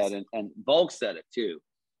Matt said, and Volk said it too.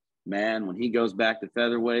 Man, when he goes back to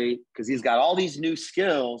featherweight, because he's got all these new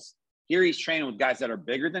skills. Here he's training with guys that are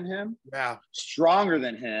bigger than him, stronger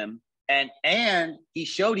than him, and he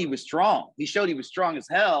showed he was strong. He showed he was strong as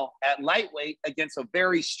hell at lightweight against a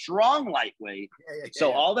very strong lightweight.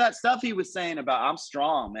 So all that stuff he was saying about I'm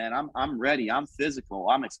strong, man, I'm ready, I'm physical,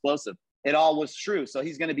 I'm explosive. It all was true. So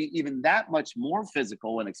he's going to be even that much more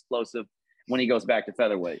physical and explosive when he goes back to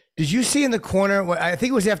featherweight. Did you see in the corner? I think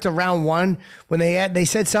it was after round 1 when they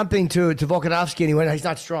said something to Volkanovski and he went, "He's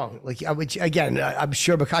not strong." Which again, I'm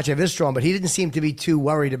sure Makhachev is strong, but he didn't seem to be too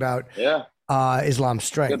worried about Islam's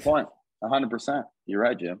strength. Good point. 100%. You're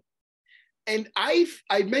right, Jim. And I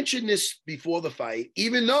mentioned this before the fight,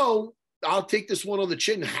 even though I'll take this one on the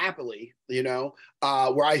chin happily,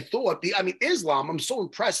 where I thought, Islam, I'm so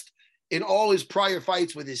impressed in all his prior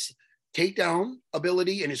fights with his takedown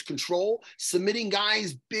ability and his control, submitting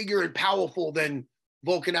guys bigger and powerful than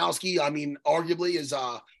Volkanovski. Arguably is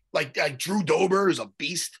like Drew Dober is a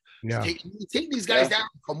beast. Yeah. Take these guys down.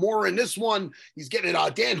 Kimura in this one, he's getting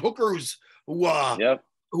Dan Hooker,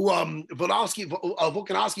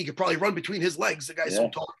 Volkanovski could probably run between his legs. The guy's so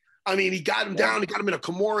tall. He got him down. He got him in a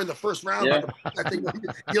Kimura in the first round. Yeah.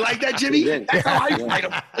 You like that, Jimmy? That's how I fight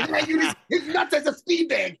him. I use his nuts as a speed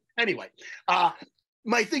bag. Anyway,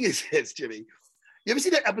 my thing is this, Jimmy. You ever see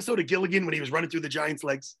that episode of Gilligan when he was running through the Giants'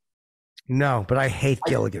 legs? No, but I hate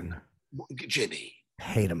Gilligan. Jimmy.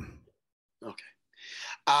 Hate him. Okay.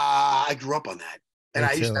 I grew up on that. And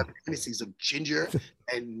I used to have fantasies of Ginger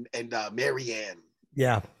and Mary Ann.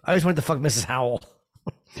 Yeah. I always wanted to fuck Mrs. Howell.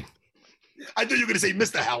 I thought you were going to say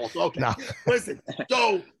Mr. Howell. Okay. No. Listen,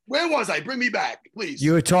 so where was I? Bring me back, please.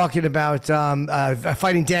 You were talking about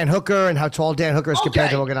fighting Dan Hooker and how tall Dan Hooker is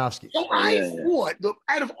compared to Volkanovski. So I fought,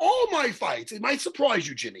 out of all my fights, it might surprise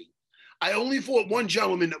you, Jimmy, I only fought one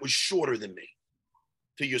gentleman that was shorter than me,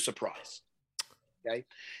 to your surprise. Okay?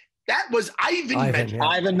 That was Ivan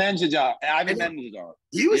Menjivar. Ivan Menjivar.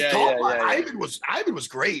 He was tall. Ivan was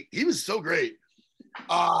great. He was so great.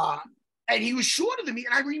 And he was shorter than me.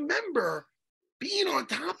 And I remember being on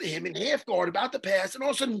top of him in half guard about to pass. And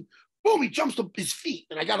all of a sudden, boom, he jumps to his feet.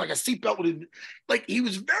 And I got like a seatbelt with him. Like, he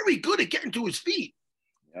was very good at getting to his feet.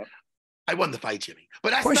 Yep. I won the fight, Jimmy.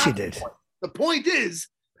 But that's of course not you did. The point is,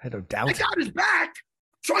 I had no doubt. I got his back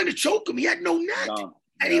trying to choke him. He had no neck.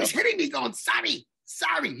 And he was hitting me going, sorry.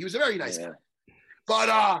 He was a very nice guy.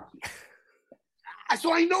 But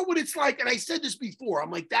so I know what it's like. And I said this before. I'm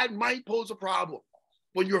like, that might pose a problem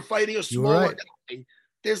when you're fighting a smaller guy.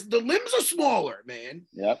 The limbs are smaller, man.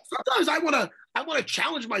 Yep. Sometimes I want to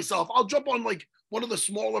challenge myself. I'll jump on like one of the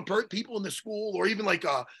smaller people in the school, or even like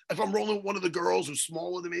if I'm rolling with one of the girls who's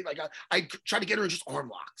smaller than me, like I try to get her in just arm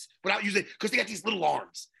locks without using, because they got these little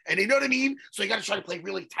arms, and you know what I mean. So you got to try to play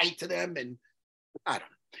really tight to them, and I don't know.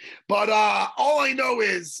 But all I know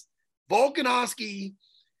is Volkanovski,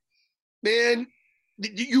 man,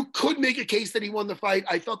 you could make a case that he won the fight.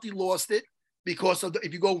 I felt he lost it because of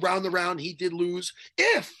if you go round the round, he did lose.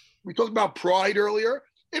 If we talked about Pride earlier,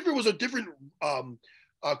 if it was a different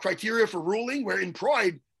criteria for ruling, where in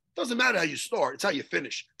Pride, it doesn't matter how you start, it's how you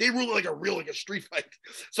finish. They rule like a street fight.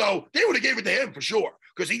 So they would have gave it to him for sure,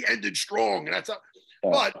 because he ended strong. And that's how,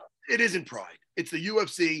 but it isn't Pride. It's the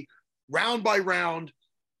UFC, round by round.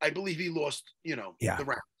 I believe he lost, the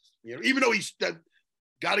rounds. Even though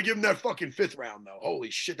Got to give him that fucking 5th round, though.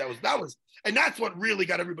 Holy shit, that was, and that's what really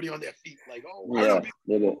got everybody on their feet. Like,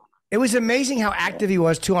 It was amazing how active he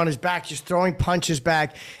was, too, on his back, just throwing punches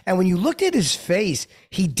back. And when you looked at his face,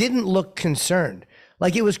 he didn't look concerned.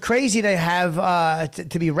 Like, it was crazy to have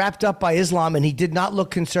to be wrapped up by Islam, and he did not look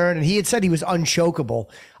concerned. And he had said he was unchokeable.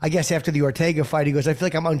 I guess after the Ortega fight, he goes, I feel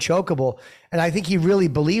like I'm unchokeable. And I think he really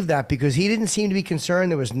believed that because he didn't seem to be concerned.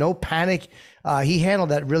 There was no panic. He handled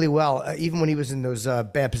that really well, even when he was in those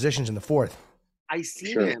bad positions in the 4th. I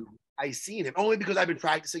seen him only because I've been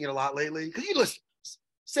practicing it a lot lately. Because you listen,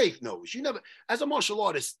 Safe knows, you never, as a martial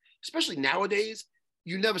artist, especially nowadays,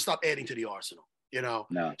 you never stop adding to the arsenal. You know,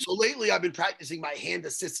 no. So lately I've been practicing my hand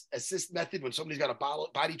assist method when somebody's got a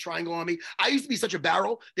body triangle on me. I used to be such a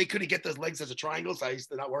barrel, they couldn't get those legs as a triangle, so I used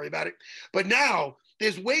to not worry about it. But now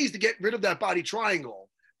there's ways to get rid of that body triangle.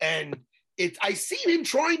 And I seen him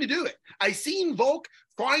trying to do it. I seen Volk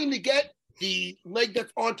trying to get the leg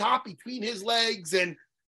that's on top between his legs. And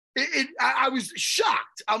I was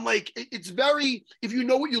shocked. I'm like, it's very, if you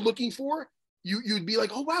know what you're looking for, you'd be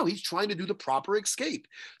like, oh, wow, he's trying to do the proper escape.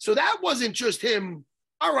 So that wasn't just him,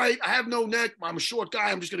 all right, I have no neck, I'm a short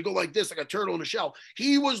guy, I'm just going to go like this, like a turtle in a shell.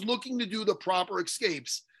 He was looking to do the proper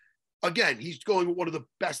escapes. Again, he's going with one of the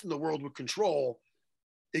best in the world with control.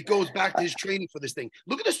 It goes back to his training for this thing.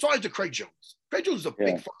 Look at the size of Craig Jones. Craig Jones is a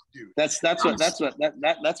big fucking dude. That's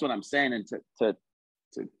what I'm saying. And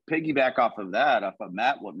to piggyback off of that, off of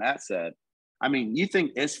what Matt said, I mean, you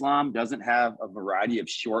think Islam doesn't have a variety of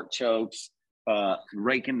short chokes,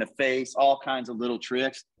 rake in the face, all kinds of little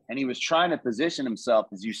tricks. And he was trying to position himself,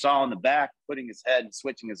 as you saw in the back, putting his head and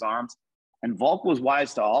switching his arms. And Volk was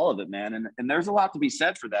wise to all of it, man. And there's a lot to be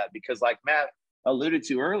said for that because like Matt alluded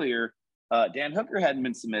to earlier, Dan Hooker hadn't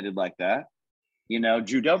been submitted like that. You know,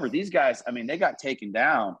 Drew Dober, these guys, I mean, they got taken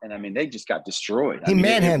down and I mean, they just got destroyed. He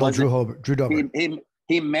manhandled Drew Dober.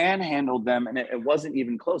 He manhandled them, and it wasn't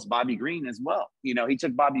even close. Bobby Green as well. You know, he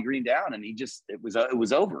took Bobby Green down, and it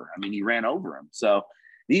was over. I mean, he ran over him. So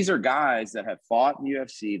these are guys that have fought in the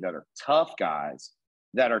UFC that are tough guys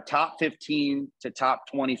that are top 15 to top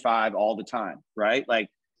 25 all the time, right? Like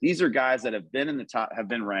these are guys that have been in the top, have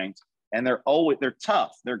been ranked, and they're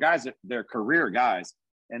tough. They're guys they're career guys.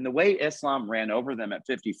 And the way Islam ran over them at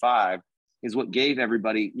 55 is what gave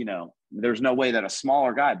everybody, you know, there's no way that a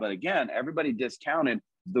smaller guy, but again, everybody discounted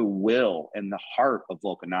the will and the heart of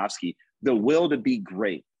Volkanovski, the will to be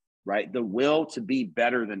great, right? The will to be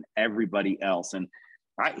better than everybody else. And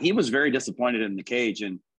he was very disappointed in the cage,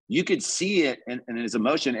 and you could see it in his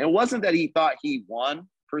emotion. It wasn't that he thought he won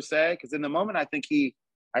per se, because in the moment, I think he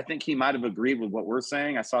might have agreed with what we're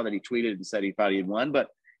saying. I saw that he tweeted and said he thought he had won, but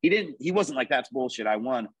he wasn't like, that's bullshit, I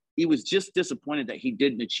won. He was just disappointed that he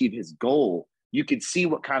didn't achieve his goal. You could see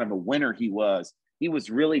what kind of a winner he was. He was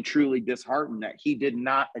really, truly disheartened that he did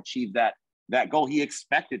not achieve that goal. He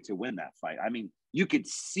expected to win that fight. I mean, you could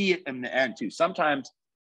see it in the end too. Sometimes,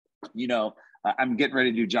 you know, I'm getting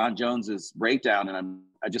ready to do John Jones's breakdown, and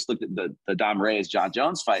I just looked at the Dom Reyes John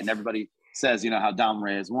Jones fight, and everybody says, you know, how Dom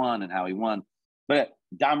Reyes won and how he won. But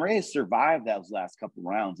Dom Reyes survived those last couple of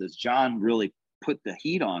rounds as John really put the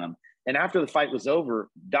heat on him. And after the fight was over,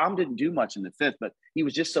 Dom didn't do much in the 5th, but he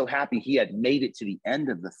was just so happy he had made it to the end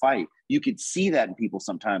of the fight. You could see that in people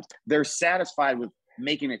sometimes. They're satisfied with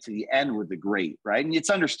making it to the end with the great, right? And it's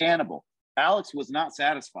understandable. Alex was not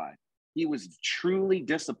satisfied. He was truly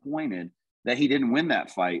disappointed that he didn't win that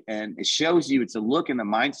fight. And it shows you it's a look in the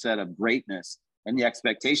mindset of greatness and the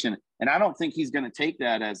expectation. And I don't think he's going to take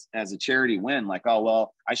that as a charity win, like, oh,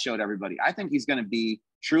 well, I showed everybody. I think he's going to be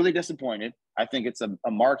truly disappointed. I think it's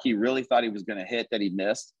a mark he really thought he was going to hit that he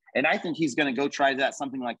missed. And I think he's going to go try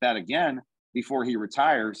something like that again before he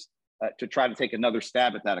retires to try to take another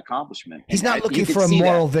stab at that accomplishment. He's not looking for a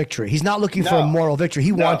moral victory. He's not looking for a moral victory.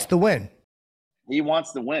 He wants the win. He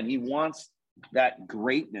wants the win. He wants that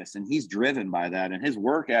greatness, and he's driven by that. And his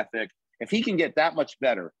work ethic, if he can get that much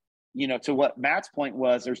better, you know, to what Matt's point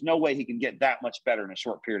was, there's no way he can get that much better in a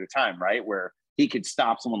short period of time, right? Where he could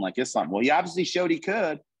stop someone like Islam. Well, he obviously showed he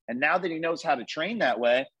could. And now that he knows how to train that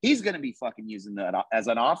way, he's going to be fucking using that as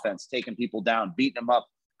an offense, taking people down, beating them up.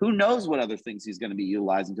 Who knows what other things he's going to be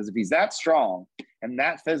utilizing? Because if he's that strong and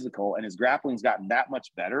that physical and his grappling's gotten that much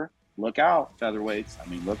better, look out, featherweights. I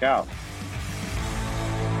mean, look out.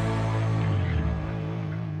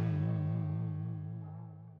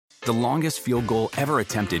 The longest field goal ever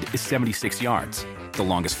attempted is 76 yards. The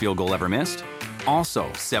longest field goal ever missed?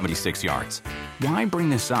 Also 76 yards. Why bring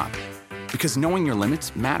this up? Because knowing your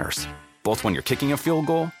limits matters, both when you're kicking a field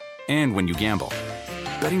goal and when you gamble.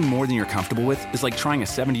 Betting more than you're comfortable with is like trying a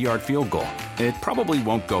 70-yard field goal. It probably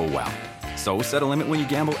won't go well. So set a limit when you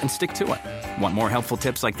gamble and stick to it. Want more helpful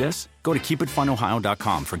tips like this? Go to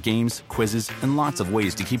keepitfunohio.com for games, quizzes, and lots of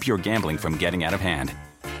ways to keep your gambling from getting out of hand.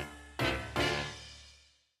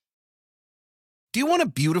 Do you want a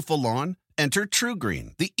beautiful lawn? Enter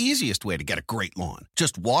TruGreen, the easiest way to get a great lawn.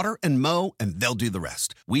 Just water and mow, and they'll do the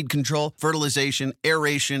rest. Weed control, fertilization,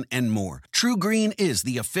 aeration, and more. TruGreen is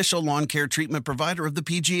the official lawn care treatment provider of the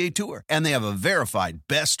PGA Tour, and they have a verified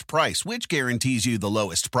best price, which guarantees you the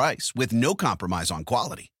lowest price with no compromise on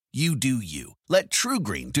quality. You do you. Let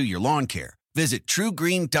TruGreen do your lawn care. Visit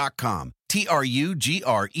TruGreen.com,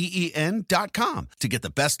 TruGreen.com, to get the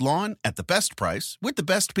best lawn at the best price with the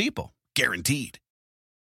best people. Guaranteed.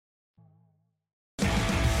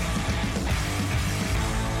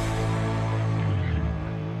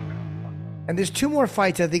 And there's two more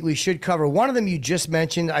fights I think we should cover. One of them you just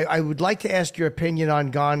mentioned. I would like to ask your opinion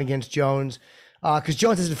on Gane against Jones, because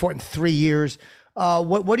Jones hasn't fought in 3 years.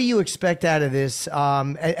 What do you expect out of this?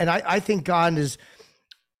 And I think Gane is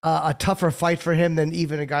a tougher fight for him than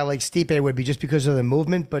even a guy like Stipe would be, just because of the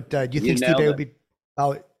movement. But do you think Stipe would be?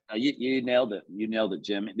 You nailed it. You nailed it,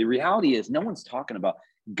 Jim. The reality is no one's talking about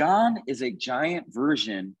Gane is a giant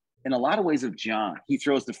version in a lot of ways of John. He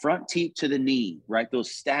throws the front teep to the knee, right?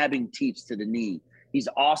 Those stabbing teeps to the knee. He's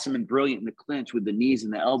awesome and brilliant in the clinch with the knees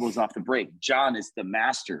and the elbows off the break. John is the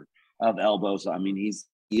master of elbows. I mean, he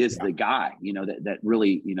is the guy, that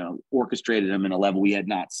really, orchestrated him in a level we had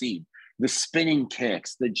not seen. The spinning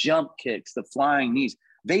kicks, the jump kicks, the flying knees,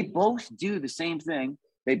 they both do the same thing.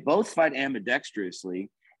 They both fight ambidextrously.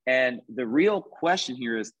 And the real question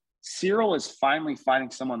here is Cyril is finally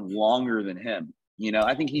fighting someone longer than him.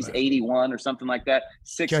 I think he's 81 or something like that.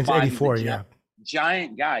 6'5", 84, yeah.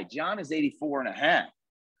 Giant guy. John is 84 and a half.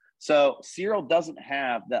 So Cyril doesn't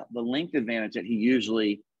have the length advantage that he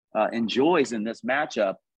usually enjoys in this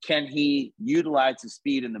matchup. Can he utilize the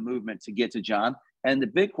speed and the movement to get to John? And the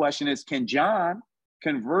big question is, can John,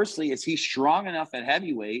 conversely, is he strong enough at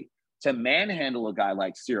heavyweight to manhandle a guy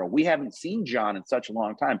like Cyril? We haven't seen John in such a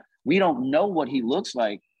long time. We don't know what he looks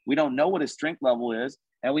like. We don't know what his strength level is.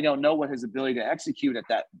 And we don't know what his ability to execute at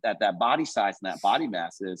that body size and that body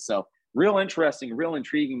mass is. So real interesting, real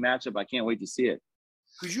intriguing matchup. I can't wait to see it.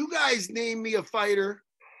 Could you guys name me a fighter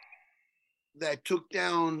that took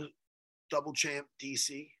down double champ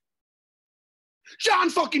DC?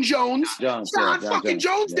 John fucking Jones. John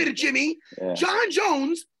Jones did it, Jimmy. Yeah. John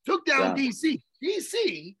Jones took down DC.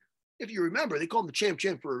 DC, if you remember, they call him the champ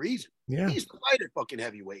for a reason. Yeah. He's the fighter fucking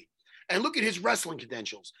heavyweight. And look at his wrestling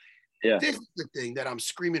credentials. Yeah. This is the thing that I'm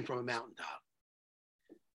screaming from a mountaintop.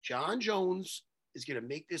 John Jones is going to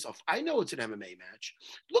make this off. I know it's an MMA match.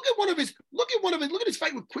 Look at his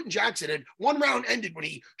fight with Quentin Jackson. And one round ended when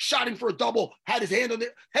he shot him for a double, had his head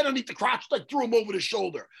underneath the crotch, like threw him over the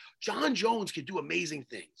shoulder. John Jones can do amazing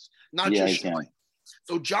things, not just fight.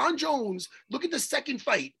 So John Jones, look at the second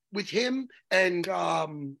fight with him and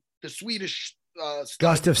the Swedish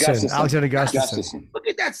Gustafsson, Alexander Gustafsson. Look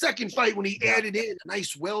at that second fight when he added in a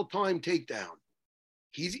nice, well-timed takedown.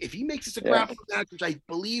 If he makes this a grappling match, which I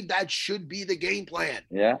believe that should be the game plan.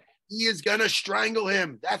 Yeah, he is gonna strangle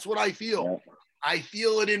him. That's what I feel. Yeah. I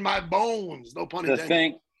feel it in my bones. No pun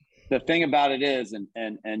intended. The thing about it is, and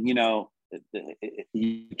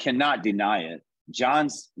you cannot deny it.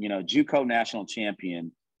 John's, JUCO national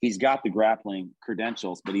champion. He's got the grappling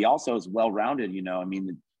credentials, but he also is well-rounded.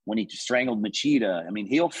 When he strangled Machida,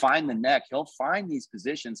 he'll find the neck. He'll find these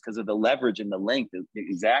positions because of the leverage and the length.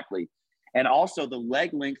 Exactly. And also the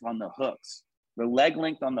leg length on the hooks. The leg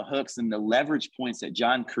length on the hooks and the leverage points that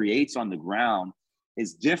John creates on the ground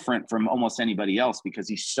is different from almost anybody else because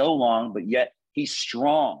he's so long, but yet he's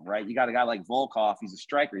strong, right? You got a guy like Volkov. He's a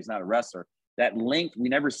striker. He's not a wrestler. That length, we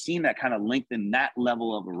never seen that kind of length in that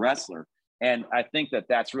level of a wrestler. And I think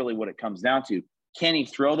that's really what it comes down to. Can he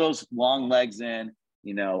throw those long legs in?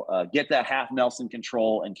 Get that half Nelson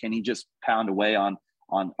control, and can he just pound away on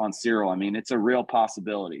Cyril? It's a real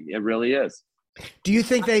possibility. It really is. Do you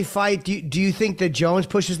think they fight? Do you think that Jones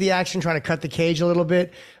pushes the action, trying to cut the cage a little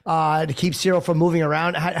bit to keep Cyril from moving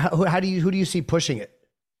around? Who do you see pushing it?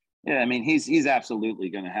 Yeah, he's absolutely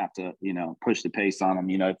going to have to push the pace on him.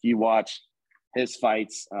 If you watch his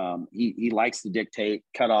fights, he likes to dictate,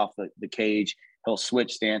 cut off the cage. He'll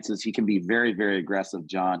switch stances. He can be very, very aggressive,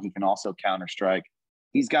 John. He can also counter strike.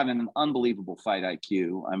 He's got an unbelievable fight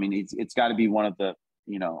IQ. It's got to be one of the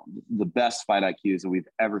best fight IQs that we've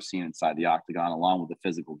ever seen inside the octagon, along with the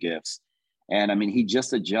physical gifts. And he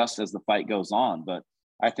just adjusts as the fight goes on. But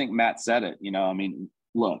I think Matt said it.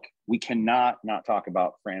 Look, we cannot not talk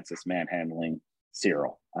about Francis manhandling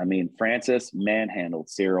Cyril. Francis manhandled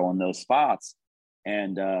Cyril in those spots.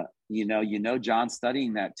 And, John's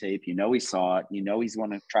studying that tape. He saw it. He's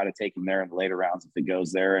going to try to take him there in the later rounds if it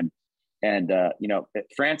goes there. And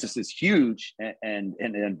Francis is huge and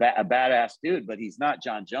a badass dude, but he's not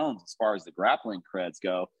John Jones as far as the grappling creds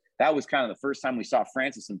go. That was kind of the first time we saw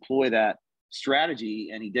Francis employ that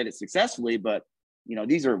strategy, and he did it successfully. But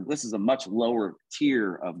this is a much lower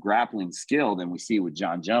tier of grappling skill than we see with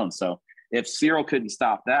John Jones. So if Cyril couldn't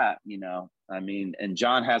stop that, and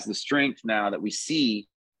John has the strength now that we see,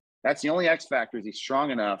 that's the only X factor is he's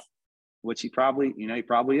strong enough, which he probably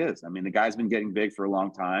is. I mean, the guy's been getting big for a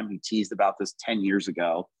long time. He teased about this 10 years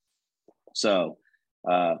ago. So,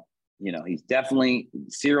 he's definitely,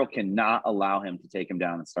 Cyril cannot allow him to take him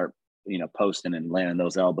down and start, posting and landing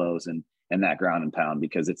those elbows and that ground and pound,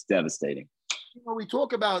 because it's devastating. We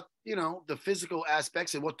talk about, the physical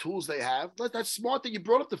aspects and what tools they have. That's smart that you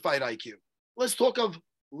brought up the fight IQ. Let's talk of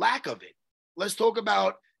lack of it. Let's talk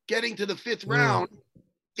about getting to the 5th round,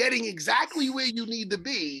 getting exactly where you need to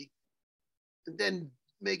be, and then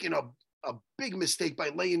making a big mistake by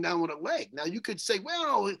laying down with a leg. Now you could say,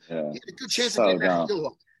 well, you had a good chance of getting that heel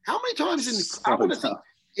hook. How many times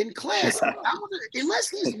in class, unless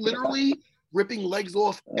he's literally ripping legs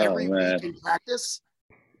off every week in practice,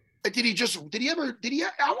 I want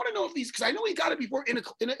to know if because I know he got it before in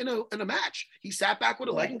a match. He sat back with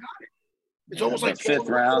a leg and got it. It's almost like 5th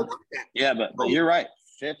round. Yeah, but you're right.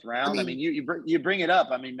 5th round. I mean, you bring it up.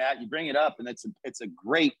 I mean, Matt, you bring it up, and it's a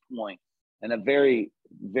great point and a very,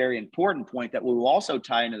 very important point that will also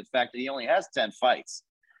tie into the fact that he only has 10 fights.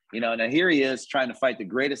 Now here he is trying to fight the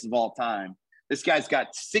greatest of all time. This guy's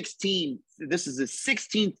got 16. This is his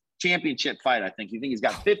 16th championship fight, I think. You think he's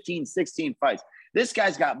got 15, 16 fights. This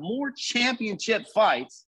guy's got more championship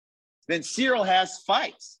fights than Cyril has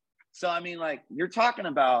fights. So, you're talking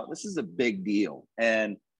about, this is a big deal.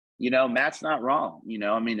 And, Matt's not wrong.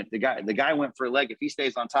 If the guy went for a leg, if he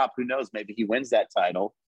stays on top, who knows, maybe he wins that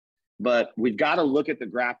title. But we've got to look at the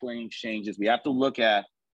grappling exchanges. We have to look at,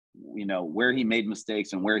 where he made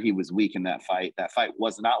mistakes and where he was weak in that fight. That fight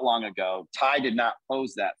was not long ago. Ty did not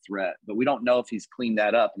pose that threat, but we don't know if he's cleaned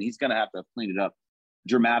that up, and he's going to have to clean it up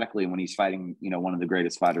dramatically when he's fighting, one of the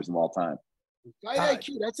greatest fighters of all time.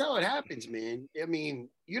 IQ, that's how it happens, man. I mean,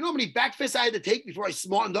 you know how many back fists I had to take before I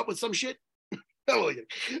smartened up with some shit?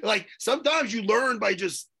 Like, sometimes you learn by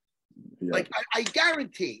just, I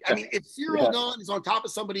guarantee. I mean, if Cyril Gane is on top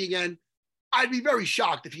of somebody again, I'd be very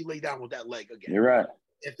shocked if he lay down with that leg again. You're right.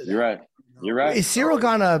 You're right. Is Cyril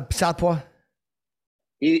Gane a southpaw?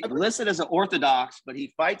 He listed as an orthodox, but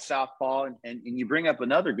he fights southpaw. And you bring up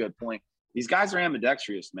another good point. These guys are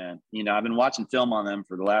ambidextrous, man. I've been watching film on them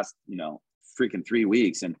for the last, freaking 3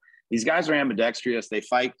 weeks. And these guys are ambidextrous.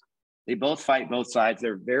 They both fight both sides.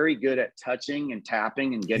 They're very good at touching and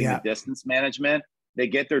tapping and getting the distance management. They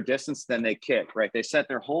get their distance, then they kick, right? They set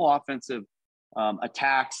their whole offensive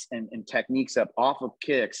attacks and techniques up off of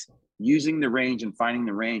kicks, using the range and finding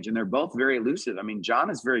the range. And they're both very elusive. I mean, John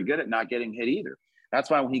is very good at not getting hit either. That's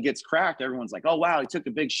why when he gets cracked, everyone's like, oh, wow, he took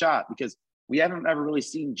a big shot, because we haven't ever really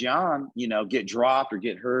seen John, get dropped or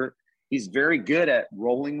get hurt. He's very good at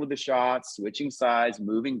rolling with the shots, switching sides,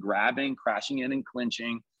 moving, grabbing, crashing in and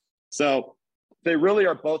clinching. So they really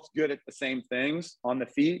are both good at the same things on the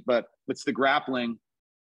feet, but it's the grappling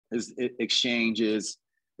exchanges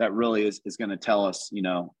that really is going to tell us,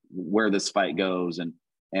 where this fight goes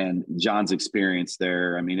and John's experience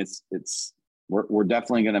there. I mean, we're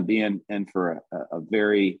definitely going to be in for a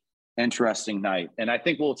very interesting night. And I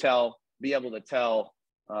think be able to tell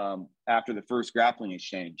after the first grappling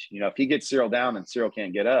exchange, if he gets Cyril down and Cyril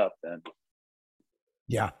can't get up, then.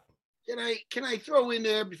 Yeah. Can I throw in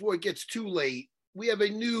there before it gets too late? We have a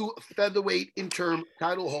new featherweight interim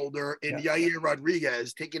title holder in Yair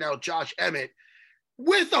Rodriguez taking out Josh Emmett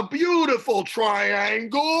with a beautiful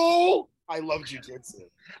triangle. I love jiu-jitsu.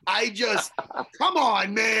 Come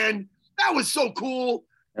on, man. That was so cool.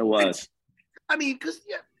 It was. Because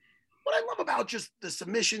what I love about just the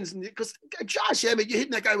submissions, because Josh Emmett, you're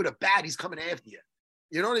hitting that guy with a bat, he's coming after you.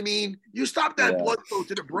 You know what I mean? You stop that blood flow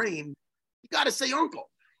to the brain, you got to say uncle.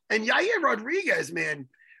 And Yair Rodriguez, man,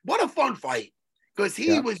 what a fun fight. Because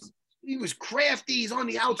he was crafty. He's on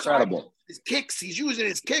the outside. Incredible. His kicks, he's using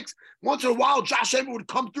his kicks. Once in a while, Josh Emmett would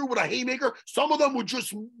come through with a haymaker. Some of them would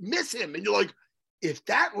just miss him. And you're like, if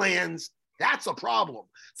that lands, that's a problem.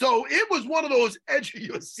 So it was one of those edge of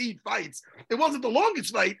your seat fights. It wasn't the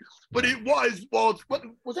longest fight, but it was,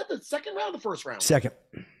 was that the second round or the first round? Second.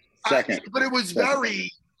 But it was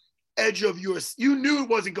very edge of your, you knew it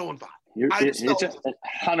wasn't going far. It's just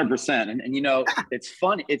 100%. And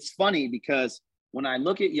it's funny because when I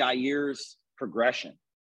look at Yair's progression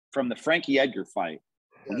from the Frankie Edgar fight,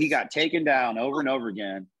 when he got taken down over and over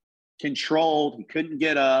again, controlled, he couldn't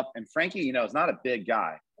get up. And Frankie, you know, is not a big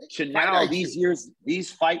guy. So now these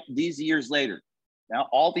years later, now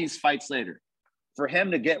all these fights later, for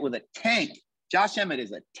him to get with a tank, Josh Emmett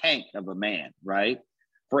is a tank of a man, right?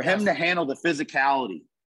 For him to handle the physicality,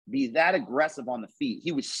 be that aggressive on the feet.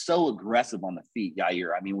 He was so aggressive on the feet, Yair.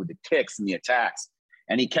 I mean, with the kicks and the attacks.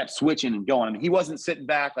 And he kept switching and going. I mean, he wasn't sitting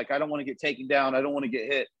back like, I don't want to get taken down. I don't want to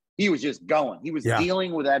get hit. He was just going. He was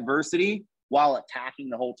dealing with adversity while attacking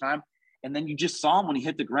the whole time. And then you just saw him when he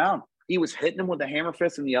hit the ground. He was hitting him with the hammer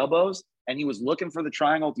fist and the elbows, and he was looking for the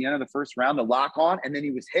triangle at the end of the first round to lock on, and then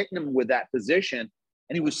he was hitting him with that position.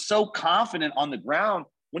 And he was so confident on the ground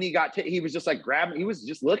when he got he was just like grabbing. He was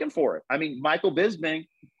just looking for it. I mean, Michael Bisping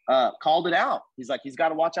called it out. He's like, he's got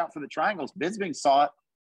to watch out for the triangles. Bisping saw it,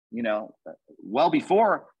 you know, well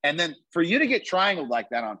before. And then for you to get triangled like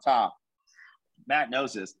that on top, Matt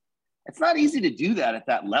knows this. It's not easy to do that at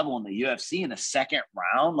that level in the UFC in the second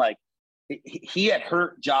round. Like, he had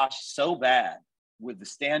hurt Josh so bad with the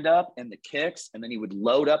stand-up and the kicks, and then he would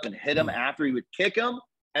load up and hit him after he would kick him,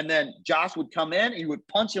 and then Josh would come in, and he would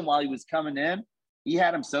punch him while he was coming in. He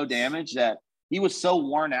had him so damaged that he was so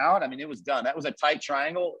worn out. I mean, it was done. That was a tight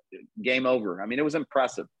triangle, game over. I mean, it was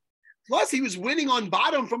impressive. Plus, he was winning on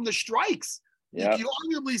bottom from the strikes. Yep. You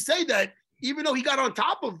arguably say that even though he got on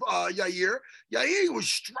top of Yair was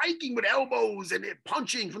striking with elbows and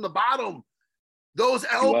punching from the bottom. Those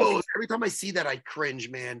elbows, every time I see that, I cringe,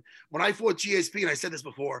 man. When I fought GSP, and I said this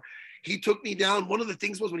before, he took me down. One of the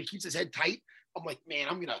things was when he keeps his head tight, I'm like, man,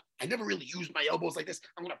 I never really used my elbows like this.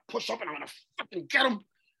 I'm going to push up and I'm going to fucking get him.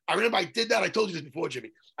 I remember I did that. I told you this before,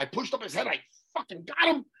 Jimmy. I pushed up his head. I fucking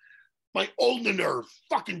got him. My ulnar nerve,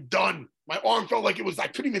 fucking done. My arm felt like I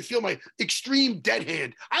couldn't even feel my extreme dead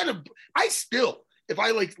hand. I still, if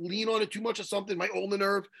I like lean on it too much or something, my ulnar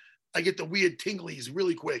nerve, I get the weird tinglies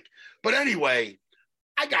really quick. But anyway,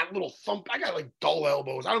 I got little thump. I got like dull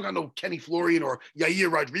elbows. I don't got no Kenny Florian or Yair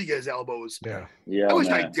Rodriguez elbows. Yeah. I wish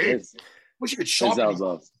I did. Wish you could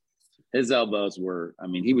sharpen his elbows were, I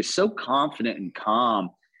mean, he was so confident and calm.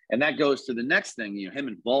 And that goes to the next thing, you know, him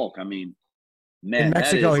and Volk. I mean, man, in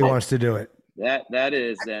Mexico, he wants to do it. That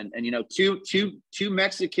is, and you know, two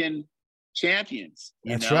Mexican champions.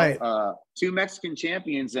 That's right. Two Mexican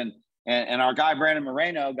champions, and our guy Brandon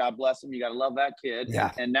Moreno, God bless him. You got to love that kid.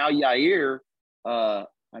 Yeah. And now Yair.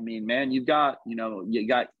 I mean, man, you got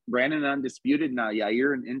Brandon undisputed, now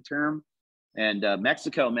Yair in interim, and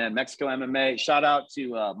Mexico MMA. Shout out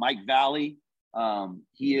to Mike Valley.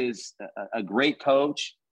 He is a great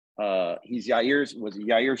coach. He's was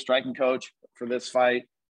Yair's striking coach for this fight.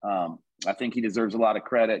 I think he deserves a lot of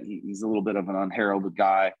credit. He's a little bit of an unheralded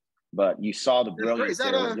guy, but you saw the brilliance.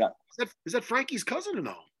 Is that Frankie's cousin or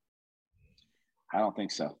no? I don't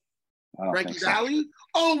think so. Frankie Valley?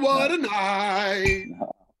 Oh, what a night.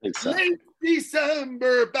 So. Late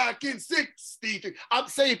December back in 63. I'm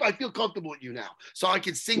safe. I feel comfortable with you now. So I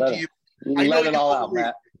can sing to you. Let it all out,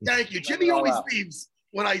 Matt. Thank you. Jimmy always leaves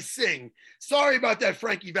when I sing. Sorry about that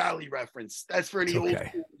Frankie Valley reference. That's for any old.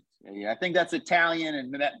 Yeah, I think that's Italian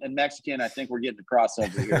and Mexican. I think we're getting a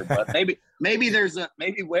crossover here, but maybe there's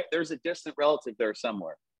a distant relative there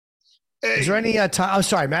somewhere. Hey. Is there any time? I'm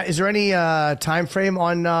sorry, Matt. Is there any time frame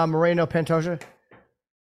on Moreno Pantoja?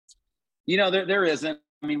 You know, there isn't.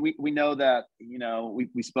 I mean, we know that. You know,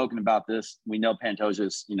 we've spoken about this. We know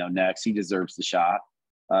Pantoja's next. He deserves the shot.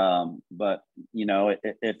 But you know,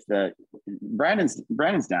 if the Brandon's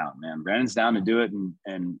down, man. Brandon's down to do it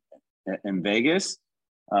in Vegas,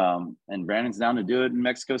 and Brandon's down to do it in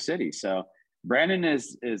Mexico City. So Brandon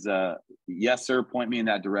is a yes sir, point me in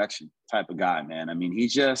that direction type of guy, man. I mean,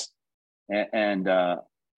 he's just. And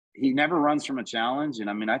he never runs from a challenge. And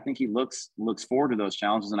I mean, I think he looks forward to those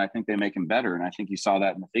challenges, and I think they make him better. And I think you saw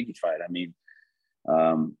that in the Figgy fight. I mean,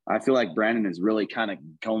 I feel like Brandon is really kind of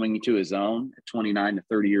coming into his own at 29 to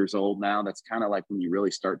 30 years old now. That's kind of like when you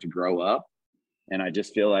really start to grow up. And I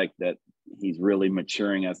just feel like that he's really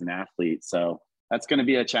maturing as an athlete. So that's going to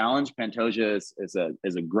be a challenge. Pantoja is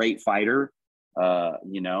a great fighter.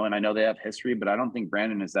 And I know they have history, but I don't think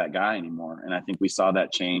Brandon is that guy anymore. And I think we saw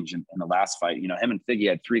that change in the last fight. You know, him and Figgy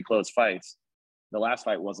had 3 close fights. The last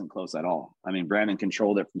fight wasn't close at all. I mean, Brandon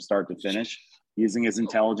controlled it from start to finish using his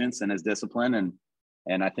intelligence and his discipline.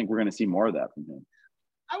 And I think we're going to see more of that from him.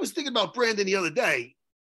 I was thinking about Brandon the other day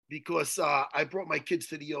because I brought my kids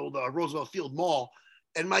to the old Roosevelt Field Mall,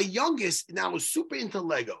 and my youngest now is super into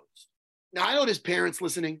Legos. Now, I know there's parents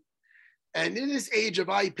listening. And in this age of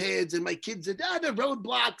iPads and my kids are the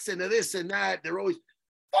roadblocks and this and that, they're always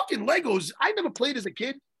fucking Legos. I never played as a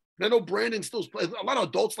kid. And I know Brandon still plays. A lot of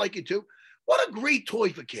adults like it too. What a great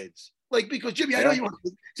toy for kids. Like, because Jimmy, I know you want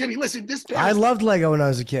Jimmy, listen, I loved Lego when I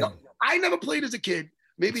was a kid. I never played as a kid.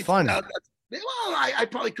 Maybe it's fun. I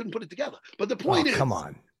probably couldn't put it together. But the point is, come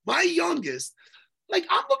on. My youngest, like,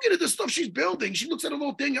 I'm looking at the stuff she's building. She looks at a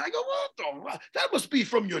little thing. And I go, what the? That must be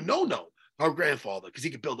from your no-no. Her grandfather, because he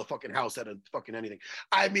could build a fucking house out of fucking anything.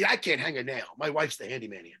 I mean, I can't hang a nail. My wife's the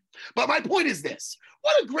handyman here. But my point is this.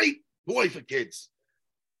 What a great boy for kids.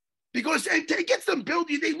 Because it gets them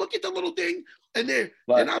building. They look at the little thing, and they're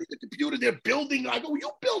not on the computer. They're building. I go, you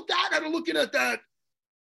built that? I'm looking at that.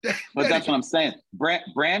 But that's what I'm saying.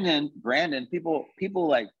 Brandon, people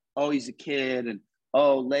like, oh, he's a kid, and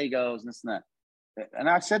oh, Legos, and this and that. And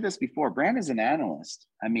I've said this before, Brandon's an analyst.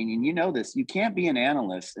 I mean, and you know this, you can't be an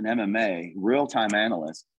analyst in MMA, real-time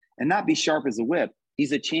analyst, and not be sharp as a whip.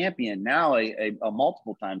 He's a champion, now a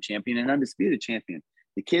multiple-time champion, an undisputed champion.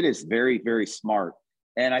 The kid is very, very smart.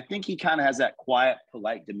 And I think he kind of has that quiet,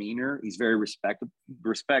 polite demeanor. He's very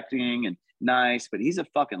respecting and nice, but he's a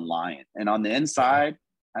fucking lion. And on the inside,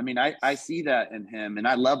 I mean, I see that in him, and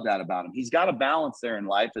I love that about him. He's got a balance there in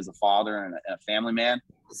life as a father and a family man.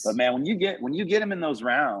 But man, when you get him in those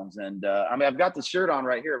rounds, and I mean, I've got the shirt on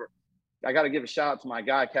right here. I got to give a shout out to my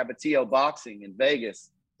guy Capetillo Boxing in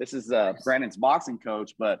Vegas. This is Brandon's boxing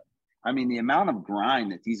coach, but I mean, the amount of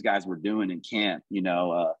grind that these guys were doing in camp, you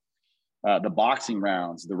know, the boxing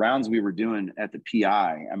rounds, the rounds we were doing at the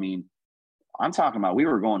PI. I mean, I'm talking about we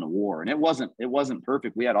were going to war, and it wasn't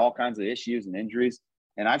perfect. We had all kinds of issues and injuries.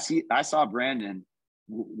 And I saw Brandon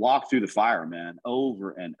walk through the fire, man,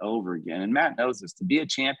 over and over again. And Matt knows this. To be a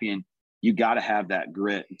champion, you got to have that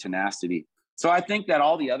grit and tenacity. So I think that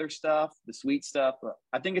all the other stuff, the sweet stuff,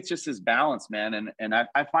 I think it's just his balance, man. And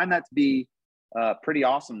I find that to be pretty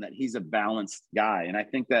awesome that he's a balanced guy. And I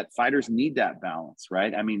think that fighters need that balance,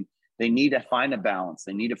 right? I mean, they need to find a balance.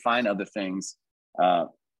 They need to find other things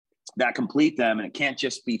that complete them, and it can't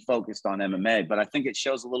just be focused on MMA. But I think it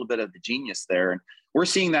shows a little bit of the genius there, and we're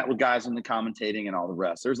seeing that with guys in the commentating and all the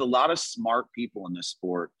rest. There's a lot of smart people in this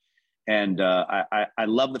sport, and I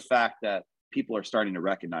love the fact that people are starting to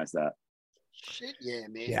recognize that. Shit, yeah,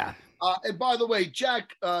 man. Yeah. And by the way, Jack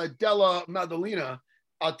Della Maddalena,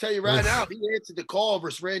 I'll tell you right now, he answered the call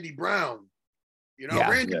versus Randy Brown. You know,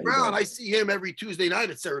 Randy Brown, I see him every Tuesday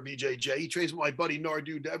night at Sarah BJJ. He trains with my buddy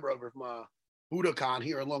Nardu Debra from Budokan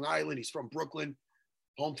here in Long Island. He's from Brooklyn,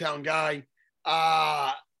 hometown guy.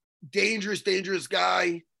 Dangerous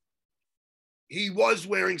guy. He was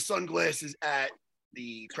wearing sunglasses at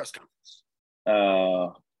the press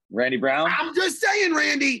conference. Randy Brown? I'm just saying,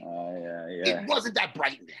 Randy. Yeah. It wasn't that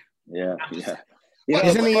bright in there. Yeah. Well,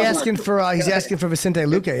 isn't he asking for? He's asking for Vicente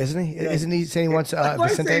Luque, isn't he? Yeah. Isn't he saying he wants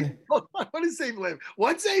Vicente? What is safe?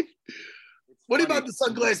 What safe? What about the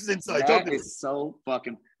sunglasses inside? That is so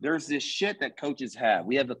fucking. There's this shit that coaches have.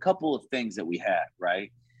 We have a couple of things that we have,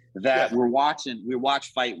 right? That we're watching. We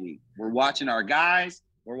watch Fight Week. We're watching our guys.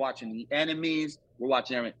 We're watching the enemies. We're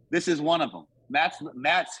watching everything. This is one of them.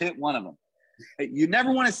 Matt's hit one of them. You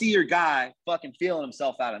never want to see your guy fucking feeling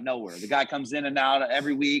himself out of nowhere. The guy comes in and out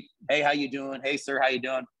every week. Hey, how you doing? Hey, sir, how you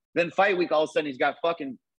doing? Then Fight Week, all of a sudden, he's got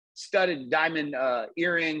fucking studded diamond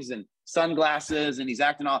earrings and sunglasses, and he's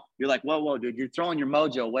acting off. You're like, whoa, dude, you're throwing your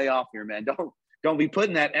mojo way off here, man. Don't be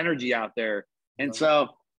putting that energy out there. And so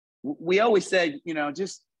we always say, you know,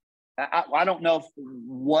 just I don't know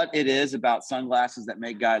what it is about sunglasses that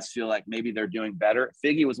make guys feel like maybe they're doing better.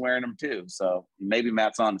 Figgy was wearing them too, so maybe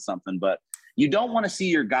Matt's on to something. But you don't want to see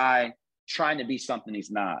your guy trying to be something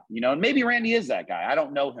he's not, you know. And maybe Randy is that guy. I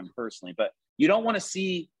don't know him personally, but you don't want to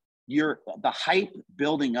see the hype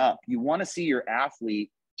building up. You want to see your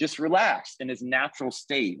athlete just relaxed in his natural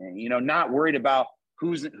state, and you know, not worried about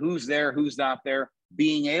who's there, who's not there,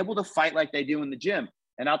 being able to fight like they do in the gym.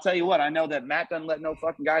 And I'll tell you what, I know that Matt doesn't let no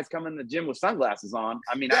fucking guys come in the gym with sunglasses on.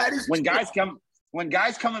 I mean, when guys come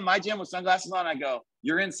in my gym with sunglasses on, I go,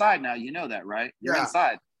 "You're inside now." You know that, right? You're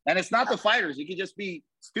inside. And it's not the fighters. You could just be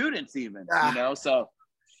students even, you know? So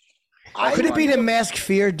could it be the mask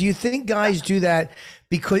fear? Do you think guys do that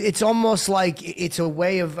because it's almost like it's a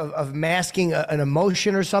way of masking an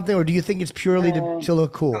emotion or something? Or do you think it's purely to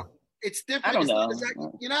look cool? No, it's different. I don't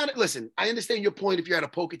know. You're not, listen, I understand your point. If you're at a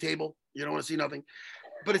poker table, you don't want to see nothing.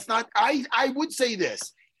 But it's not, I would say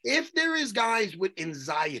this. If there is guys with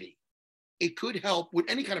anxiety, it could help with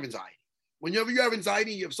any kind of anxiety. Whenever you have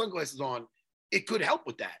anxiety, you have sunglasses on, it could help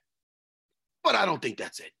with that. But I don't think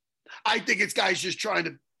that's it. I think it's guys just trying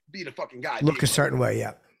to be the fucking guy. Look a certain way,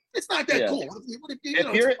 yeah. It's not that cool.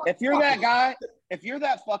 If you're that guy, if you're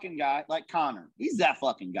that fucking guy, like Conor, he's that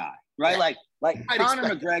fucking guy, right? Yeah. Like Conor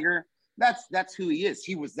McGregor, that's who he is.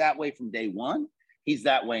 He was that way from day one. He's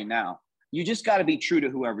that way now. you just got to be true to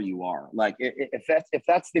whoever you are. Like if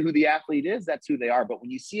that's who the athlete is, that's who they are. But when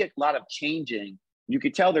you see a lot of changing, you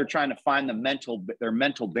could tell they're trying to find their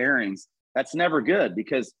mental bearings. That's never good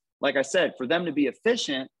because, like I said, for them to be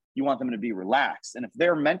efficient, you want them to be relaxed. And if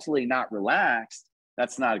they're mentally not relaxed,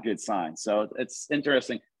 that's not a good sign. So it's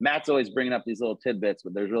interesting. Matt's always bringing up these little tidbits,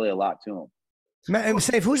 but there's really a lot to him.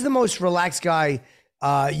 Saif, who's the most relaxed guy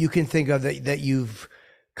you can think of that you've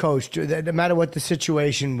coached, that no matter what the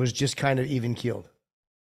situation was just kind of even keeled?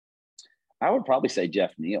 I would probably say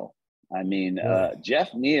Jeff Neal. I mean,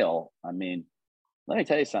 Jeff Neal, I mean, let me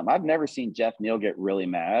tell you something. I've never seen Jeff Neal get really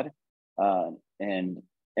mad and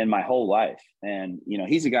in my whole life. And, you know,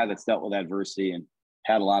 he's a guy that's dealt with adversity and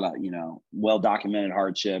had a lot of, you know, well-documented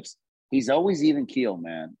hardships. He's always even keeled,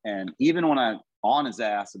 man. And even when I'm on his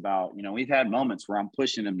ass about, you know, we've had moments where I'm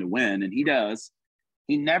pushing him to win, and he does.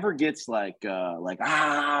 He never gets like, you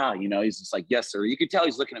know, he's just like, yes, sir. You could tell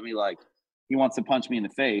he's looking at me like he wants to punch me in the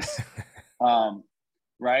face.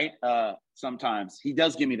 Right. Sometimes he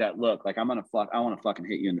does give me that look like I want to fucking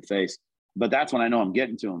hit you in the face. But that's when I know I'm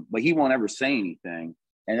getting to him. But he won't ever say anything.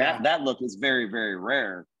 And that look is very, very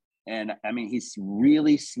rare. And I mean, he's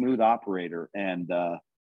really smooth operator. And,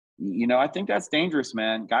 you know, I think that's dangerous,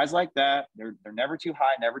 man. Guys like that, they're never too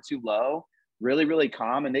high, never too low, really, really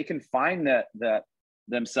calm. And they can find that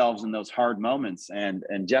themselves in those hard moments. And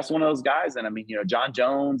Jeff's one of those guys. And I mean, you know, John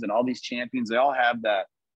Jones and all these champions, they all have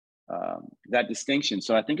that distinction.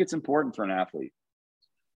 So I think it's important for an athlete.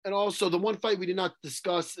 And also the one fight we did not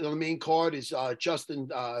discuss on the main card is Justin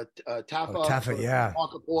Tafa. Tafa, yeah.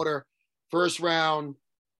 Parker Porter, first round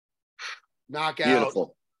knockout.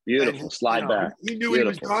 Beautiful. Slide back. He knew he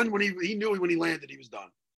was done when he knew when he landed, he was done.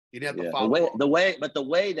 He didn't have to follow. The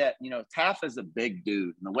way that, you know, Tafa's a big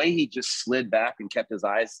dude, and the way he just slid back and kept his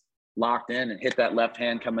eyes locked in and hit that left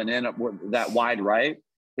hand coming in that wide right,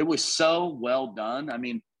 it was so well done. I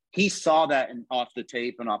mean, he saw that off the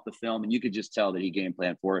tape and off the film, and you could just tell that he game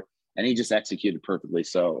planned for it, and he just executed perfectly.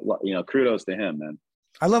 So, you know, kudos to him, man.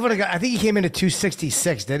 I love when I think he came in at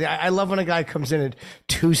 266. I love when a guy comes in at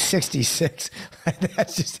 266.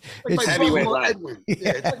 That's just it's heavyweight. Edwin.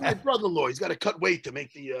 Yeah, it's like my brother-in-law. He's got to cut weight to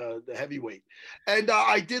make the heavyweight. And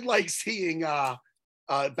I did like seeing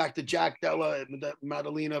back to Jack Della and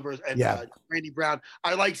Madalena versus Randy Brown.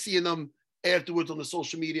 I like seeing them afterwards on the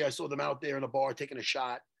social media. I saw them out there in a bar taking a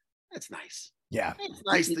shot. That's nice. Yeah, it's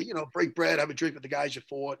nice to, you know, break bread, have a drink with the guys you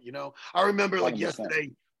fought. You know, I remember like 100%.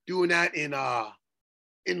 Yesterday doing that in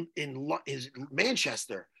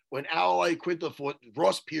Manchester when Al Iaquinta fought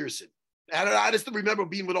Ross Pearson. I just remember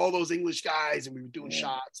being with all those English guys and we were doing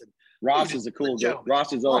shots. And Ross is a cool dude.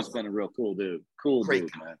 Ross has always been a real cool dude. Great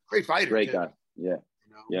dude, man. Great fighter. Great guy. Yeah.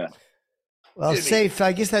 You know? Yeah. Well, Saif,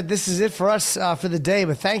 I guess that this is it for us for the day.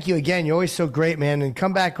 But thank you again. You're always so great, man. And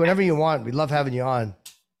come back whenever you want. We love having you on.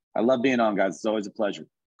 I love being on, guys. It's always a pleasure.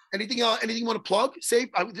 Anything you want to plug? Saif,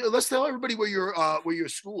 let's tell everybody where your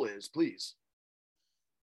school is, please.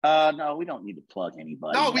 No, we don't need to plug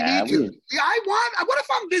anybody. No, we need to. Yeah, what if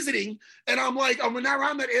I'm visiting and I'm not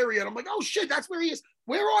around that area and I'm like, oh shit, that's where he is.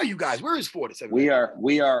 Where are you guys? Where is Fortis? We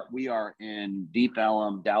are in Deep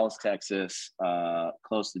Ellum, Dallas, Texas,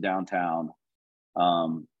 close to downtown.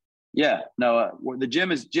 The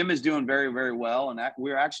gym is doing very, very well, and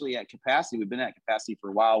we're actually at capacity. We've been at capacity for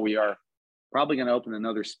a while. We are probably going to open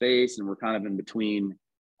another space, and we're kind of in between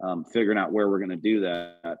figuring out where we're going to do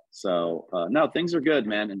that. So no, things are good,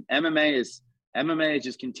 man. And MMA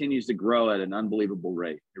just continues to grow at an unbelievable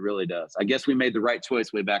rate. It really does. I guess we made the right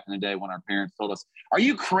choice way back in the day when our parents told us, "Are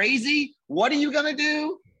you crazy? What are you going to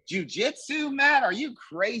do? Jiu-jitsu, Matt? Are you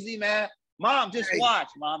crazy, Matt? Mom, just watch.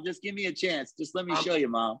 Mom, just give me a chance. Just let me show you,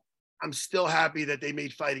 Mom." I'm still happy that they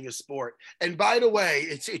made fighting a sport. And by the way,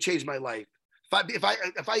 it changed my life. If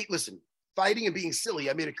I listen, fighting and being silly,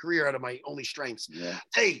 I made a career out of my only strengths. Yeah.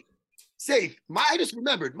 Hey, Saif, I just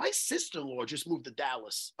remembered my sister-in-law just moved to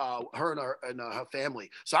Dallas. Her and her family.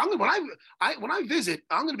 So when I visit,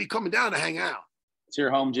 I'm gonna be coming down to hang out. It's your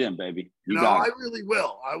home gym, baby. I really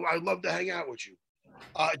will. I'd love to hang out with you,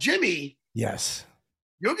 Jimmy. Yes.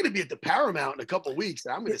 You're going to be at the Paramount in a couple of weeks.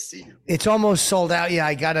 I'm going to see you. It's almost sold out. Yeah,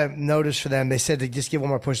 I got a notice for them. They said to just give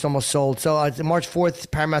one more push. It's almost sold. So it's March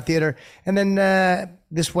 4th, Paramount Theater. And then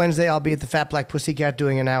this Wednesday, I'll be at the Fat Black Pussycat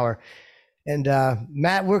doing an hour. And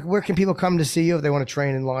Matt, where can people come to see you if they want to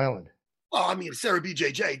train in Long Island? Well, I mean,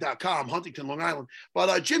 SarahBJJ.com, Huntington, Long Island.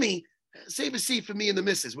 But Jimmy, save a seat for me and the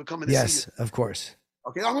missus. We're coming to see you. Yes, of course.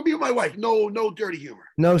 Okay, I'm going to be with my wife. No dirty humor.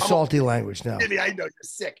 No salty language, no. Jimmy, I know you're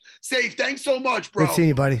sick. Safe, thanks so much, bro. Good seeing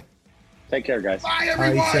you, buddy. Take care, guys. Bye,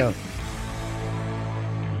 everyone.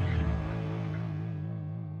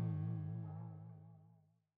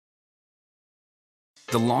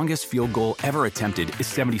 The longest field goal ever attempted is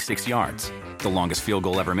 76 yards. The longest field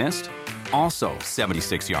goal ever missed? Also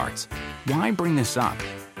 76 yards. Why bring this up?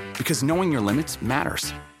 Because knowing your limits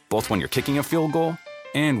matters, both when you're kicking a field goal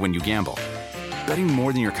and when you gamble. Betting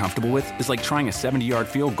more than you're comfortable with is like trying a 70-yard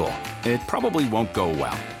field goal. It probably won't go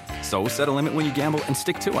well. So set a limit when you gamble and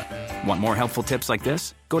stick to it. Want more helpful tips like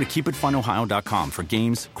this? Go to keepitfunohio.com for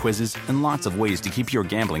games, quizzes, and lots of ways to keep your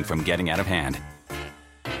gambling from getting out of hand.